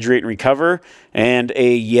Athlete Hydrate and Recover, and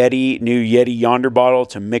a new Yeti Yonder bottle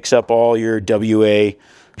to mix up all your WA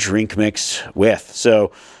drink mix with.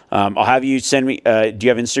 So I'll have you send me, do you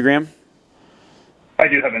have Instagram? I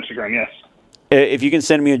do have Instagram, yes. If you can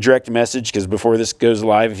send me a direct message, because before this goes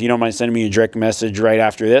live, if you don't mind sending me a direct message right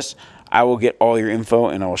after this, I will get all your info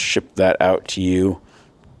and I will ship that out to you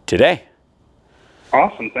today.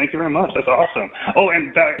 Awesome. Thank you very much. That's awesome. Oh,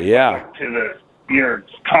 and back to your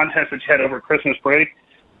contest that you had over Christmas break.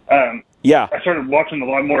 I started watching a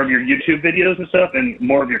lot more of your YouTube videos and stuff and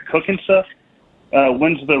more of your cooking stuff.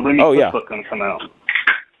 When's the Remy cookbook going to come out?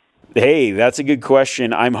 Hey, that's a good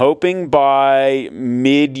question. I'm hoping by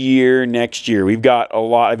mid-year next year. We've got a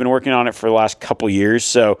lot. I've been working on it for the last couple years.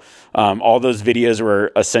 So all those videos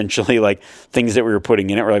were essentially like things that we were putting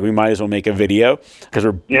in it. We're like, we might as well make a video because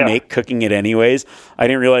we're cooking it anyways. I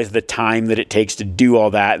didn't realize the time that it takes to do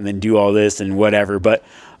all that and then do all this and whatever. But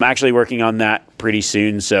I'm actually working on that pretty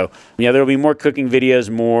soon. So yeah, there'll be more cooking videos,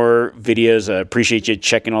 more videos. I appreciate you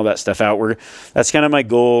checking all that stuff out. That's kind of my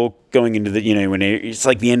goal going into the, when it's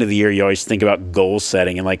like the end of the year, you always think about goal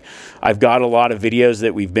setting. And like, I've got a lot of videos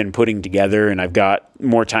that we've been putting together, and I've got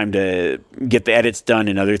more time to get the edits done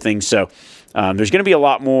and other things. So there's going to be a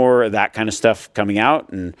lot more of that kind of stuff coming out,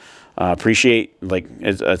 and appreciate,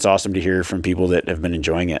 it's awesome to hear from people that have been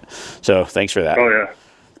enjoying it. So thanks for that. Oh yeah.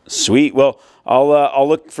 Sweet. Well, I'll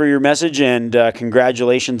look for your message, and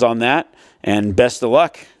congratulations on that, and best of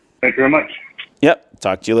luck. Thank you very much. Yep.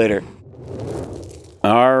 Talk to you later.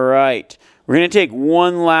 All right. We're going to take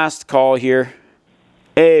one last call here.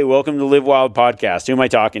 Hey, welcome to Live Wild Podcast. Who am I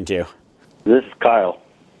talking to? This is Kyle.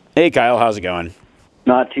 Hey, Kyle. How's it going?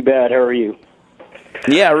 Not too bad. How are you?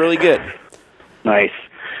 Yeah, really good. Nice.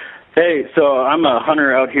 Hey, so I'm a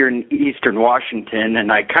hunter out here in eastern Washington,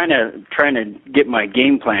 and I kind of trying to get my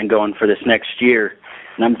game plan going for this next year.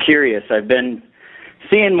 And I'm curious. I've been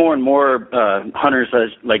seeing more and more hunters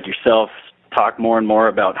like yourself talk more and more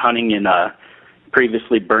about hunting in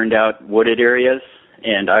previously burned out wooded areas.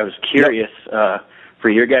 And I was curious, for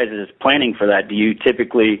your guys' planning for that, do you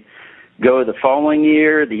typically go the following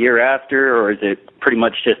year, the year after, or is it pretty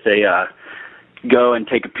much just a go and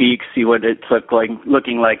take a peek, see what it's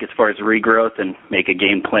looking like as far as regrowth, and make a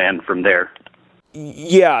game plan from there?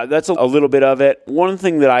 Yeah, that's a little bit of it. One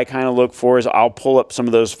thing that I kind of look for is I'll pull up some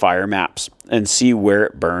of those fire maps and see where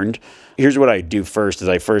it burned. Here's what I do first is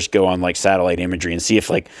I first go on satellite imagery and see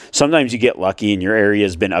if sometimes you get lucky and your area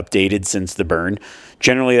has been updated since the burn.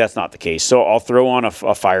 Generally, that's not the case. So I'll throw on a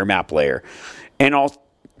fire map layer and I'll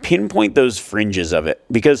pinpoint those fringes of it,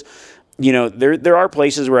 because there are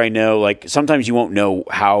places where I know sometimes you won't know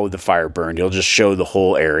how the fire burned. It'll just show the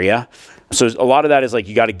whole area. So a lot of that is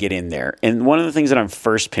you got to get in there. And one of the things that I'm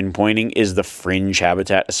first pinpointing is the fringe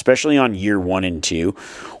habitat, especially on year 1 and 2.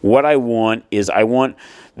 What I want is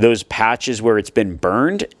those patches where it's been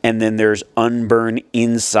burned, and then there's unburn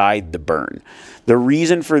inside the burn. The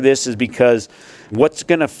reason for this is because what's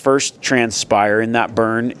going to first transpire in that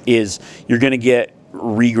burn is you're going to get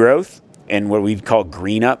regrowth and what we call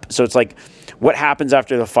green up. So it's what happens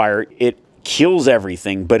after the fire, it kills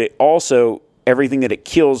everything, but it also, everything that it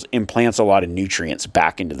kills implants a lot of nutrients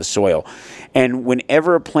back into the soil. And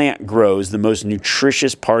whenever a plant grows, the most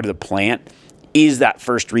nutritious part of the plant is that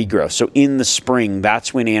first regrowth. So in the spring,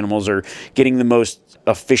 that's when animals are getting the most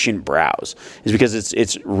efficient browse, is because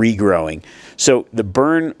it's regrowing. So the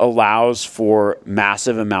burn allows for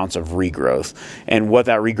massive amounts of regrowth. And what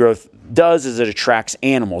that regrowth does is it attracts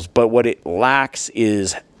animals, but what it lacks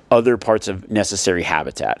is other parts of necessary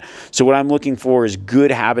habitat. So what I'm looking for is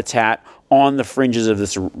good habitat on the fringes of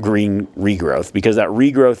this green regrowth, because that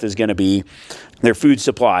regrowth is going to be their food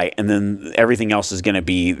supply, and then everything else is going to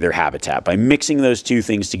be their habitat. By mixing those two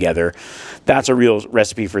things together, that's a real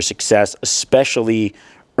recipe for success, especially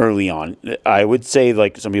early on. I would say,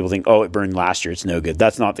 some people think, oh, it burned last year, it's no good.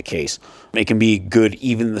 That's not the case. It can be good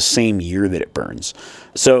even the same year that it burns.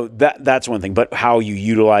 So that's one thing, but how you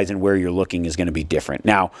utilize and where you're looking is going to be different.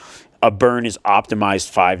 Now, a burn is optimized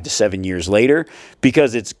 5 to 7 years later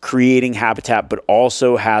because it's creating habitat, but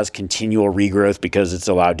also has continual regrowth because it's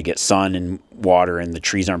allowed to get sun and water and the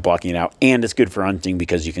trees aren't blocking it out. And it's good for hunting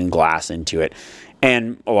because you can glass into it.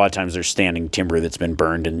 And a lot of times there's standing timber that's been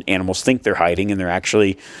burned and animals think they're hiding and they're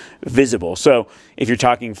actually visible. So if you're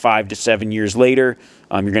talking 5 to 7 years later,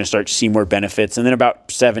 you're going to start to see more benefits. And then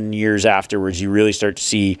about 7 years afterwards, you really start to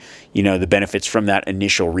see, the benefits from that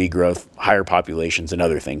initial regrowth, higher populations and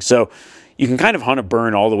other things. So you can kind of hunt a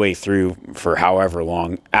burn all the way through for however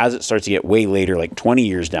long. As it starts to get way later, 20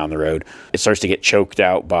 years down the road, it starts to get choked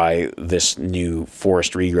out by this new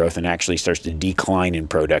forest regrowth and actually starts to decline in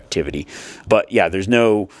productivity. But yeah, there's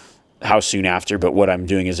no how soon after, but what I'm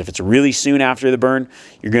doing is if it's really soon after the burn,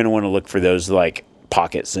 you're going to want to look for those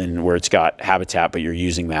pockets and where it's got habitat, but you're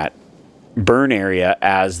using that burn area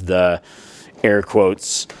as the air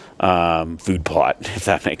quotes food plot, if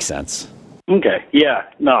that makes sense. Okay. Yeah.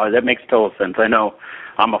 No, that makes total sense. I know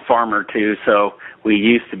I'm a farmer too, so we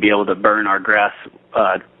used to be able to burn our grass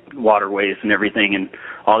waterways and everything, and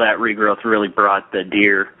all that regrowth really brought the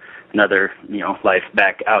deer and other, life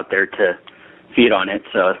back out there to feed on it.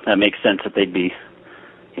 So that makes sense that they'd be,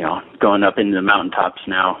 going up into the mountaintops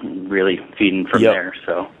now and really feeding from there.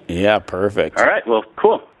 So yeah, perfect. All right. Well,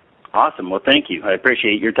 cool. Awesome. Well, thank you. I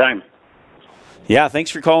appreciate your time. Yeah, thanks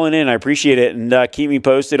for calling in. I appreciate it. And keep me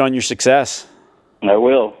posted on your success. I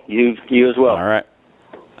will. You as well. All right.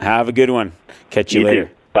 Have a good one. Catch you later.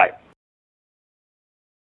 Too. Bye.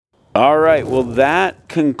 All right. Well, that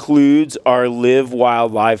concludes our Live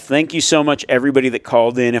Wild Live. Thank you so much, everybody that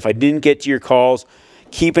called in. If I didn't get to your calls,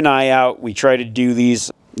 keep an eye out. We try to do these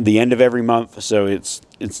the end of every month, so it's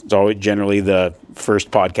always generally the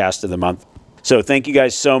first podcast of the month. So thank you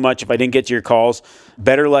guys so much. If I didn't get to your calls,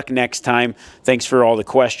 better luck next time. Thanks for all the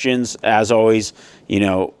questions. As always,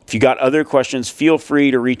 if you got other questions, feel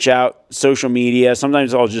free to reach out. Social media.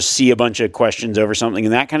 Sometimes I'll just see a bunch of questions over something,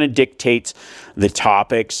 and that kind of dictates the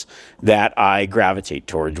topics that I gravitate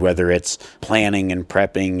towards, whether it's planning and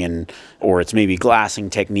prepping or it's maybe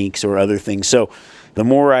glassing techniques or other things. So the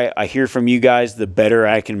more I hear from you guys, the better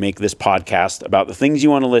I can make this podcast about the things you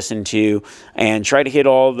want to listen to and try to hit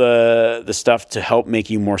all the stuff to help make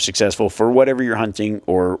you more successful for whatever you're hunting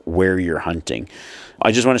or where you're hunting.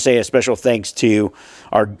 I just want to say a special thanks to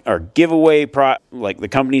our giveaway, like the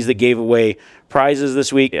companies that gave away prizes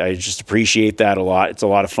this week. I just appreciate that a lot. It's a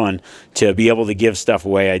lot of fun to be able to give stuff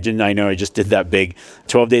away. I know I just did that big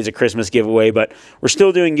 12 Days of Christmas giveaway, but we're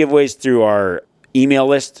still doing giveaways through our email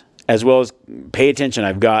list. As well as pay attention,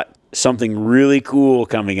 I've got something really cool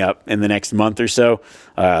coming up in the next month or so.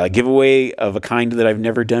 A giveaway of a kind that I've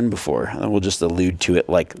never done before. We'll just allude to it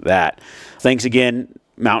like that. Thanks again,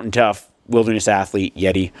 Mountain Tough, Wilderness Athlete,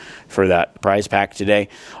 Yeti, for that prize pack today.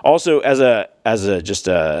 Also, as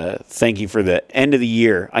a thank you for the end of the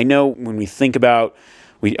year. I know when we think about,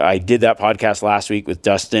 I did that podcast last week with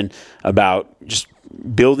Dustin about just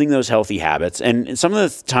building those healthy habits. And some of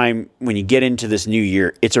the time when you get into this new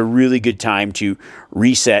year, it's a really good time to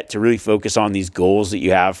reset, to really focus on these goals that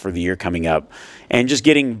you have for the year coming up and just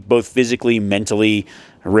getting both physically, mentally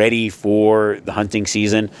ready for the hunting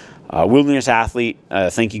season. Wilderness Athlete,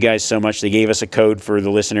 thank you guys so much. They gave us a code for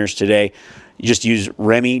the listeners today. You just use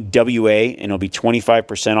Remy WA and it'll be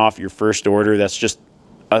 25% off your first order. That's just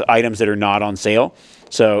items that are not on sale.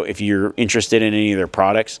 So if you're interested in any of their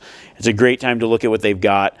products, it's a great time to look at what they've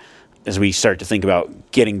got as we start to think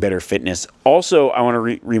about getting better fitness. Also, I want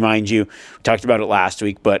to remind you, we talked about it last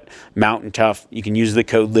week, but Mountain Tough, you can use the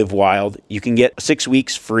code LiveWild. You can get 6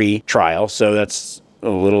 weeks free trial. So that's a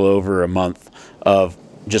little over a month of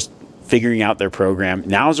just figuring out their program.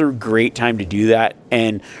 Now's a great time to do that.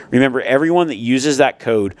 And remember, everyone that uses that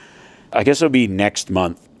code, I guess it'll be next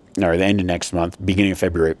month or the end of next month, beginning of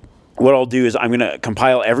February. What I'll do is I'm going to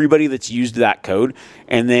compile everybody that's used that code,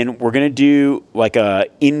 and then we're going to do like a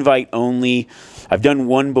invite only. I've done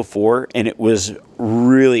one before, and it was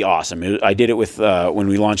really awesome. I did it with when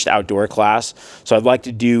we launched Outdoor Class, so I'd like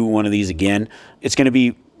to do one of these again. It's going to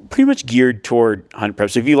be pretty much geared toward hunt prep.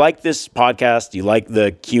 So if you like this podcast, you like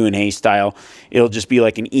the Q&A style, it'll just be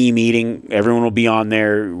like an e-meeting. Everyone will be on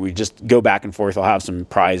there. We just go back and forth. I'll have some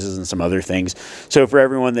prizes and some other things. So for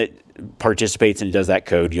everyone that participates and does that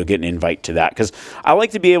code, you'll get an invite to that. Because I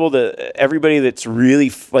like to be able to, everybody that's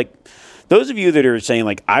really like, those of you that are saying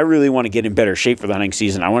like, I really want to get in better shape for the hunting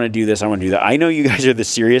season. I want to do this. I want to do that. I know you guys are the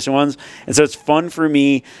serious ones. And so it's fun for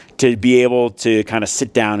me to be able to kind of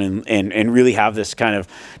sit down and really have this kind of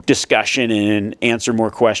discussion and answer more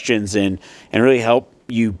questions and really help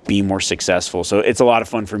you be more successful. So it's a lot of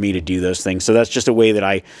fun for me to do those things. So that's just a way that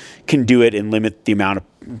I can do it and limit the amount of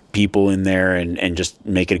people in there and just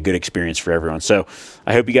make it a good experience for everyone. So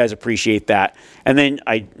I hope you guys appreciate that. And then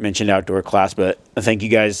I mentioned Outdoor Class, but thank you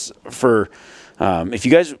guys for, if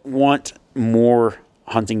you guys want more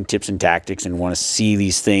hunting tips and tactics and want to see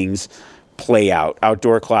these things play out,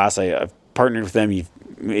 Outdoor Class, I've partnered with them.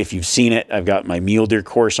 If you've seen it, I've got my mule deer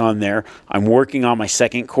course on there. I'm working on my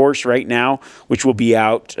second course right now, which will be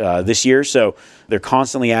out this year. So they're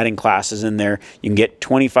constantly adding classes in there. You can get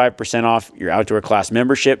 25% off your Outdoor Class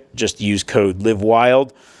membership. Just use code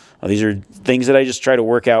LiveWild. These are things that I just try to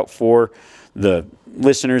work out for the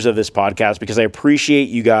listeners of this podcast because I appreciate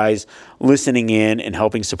you guys listening in and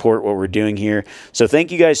helping support what we're doing here. So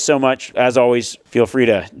thank you guys so much. As always, feel free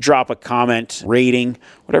to drop a comment, rating,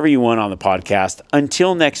 whatever you want on the podcast.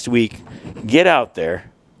 Until next week, get out there,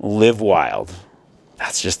 live wild.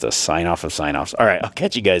 That's just a sign off of sign offs. All right, I'll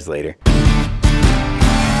catch you guys later.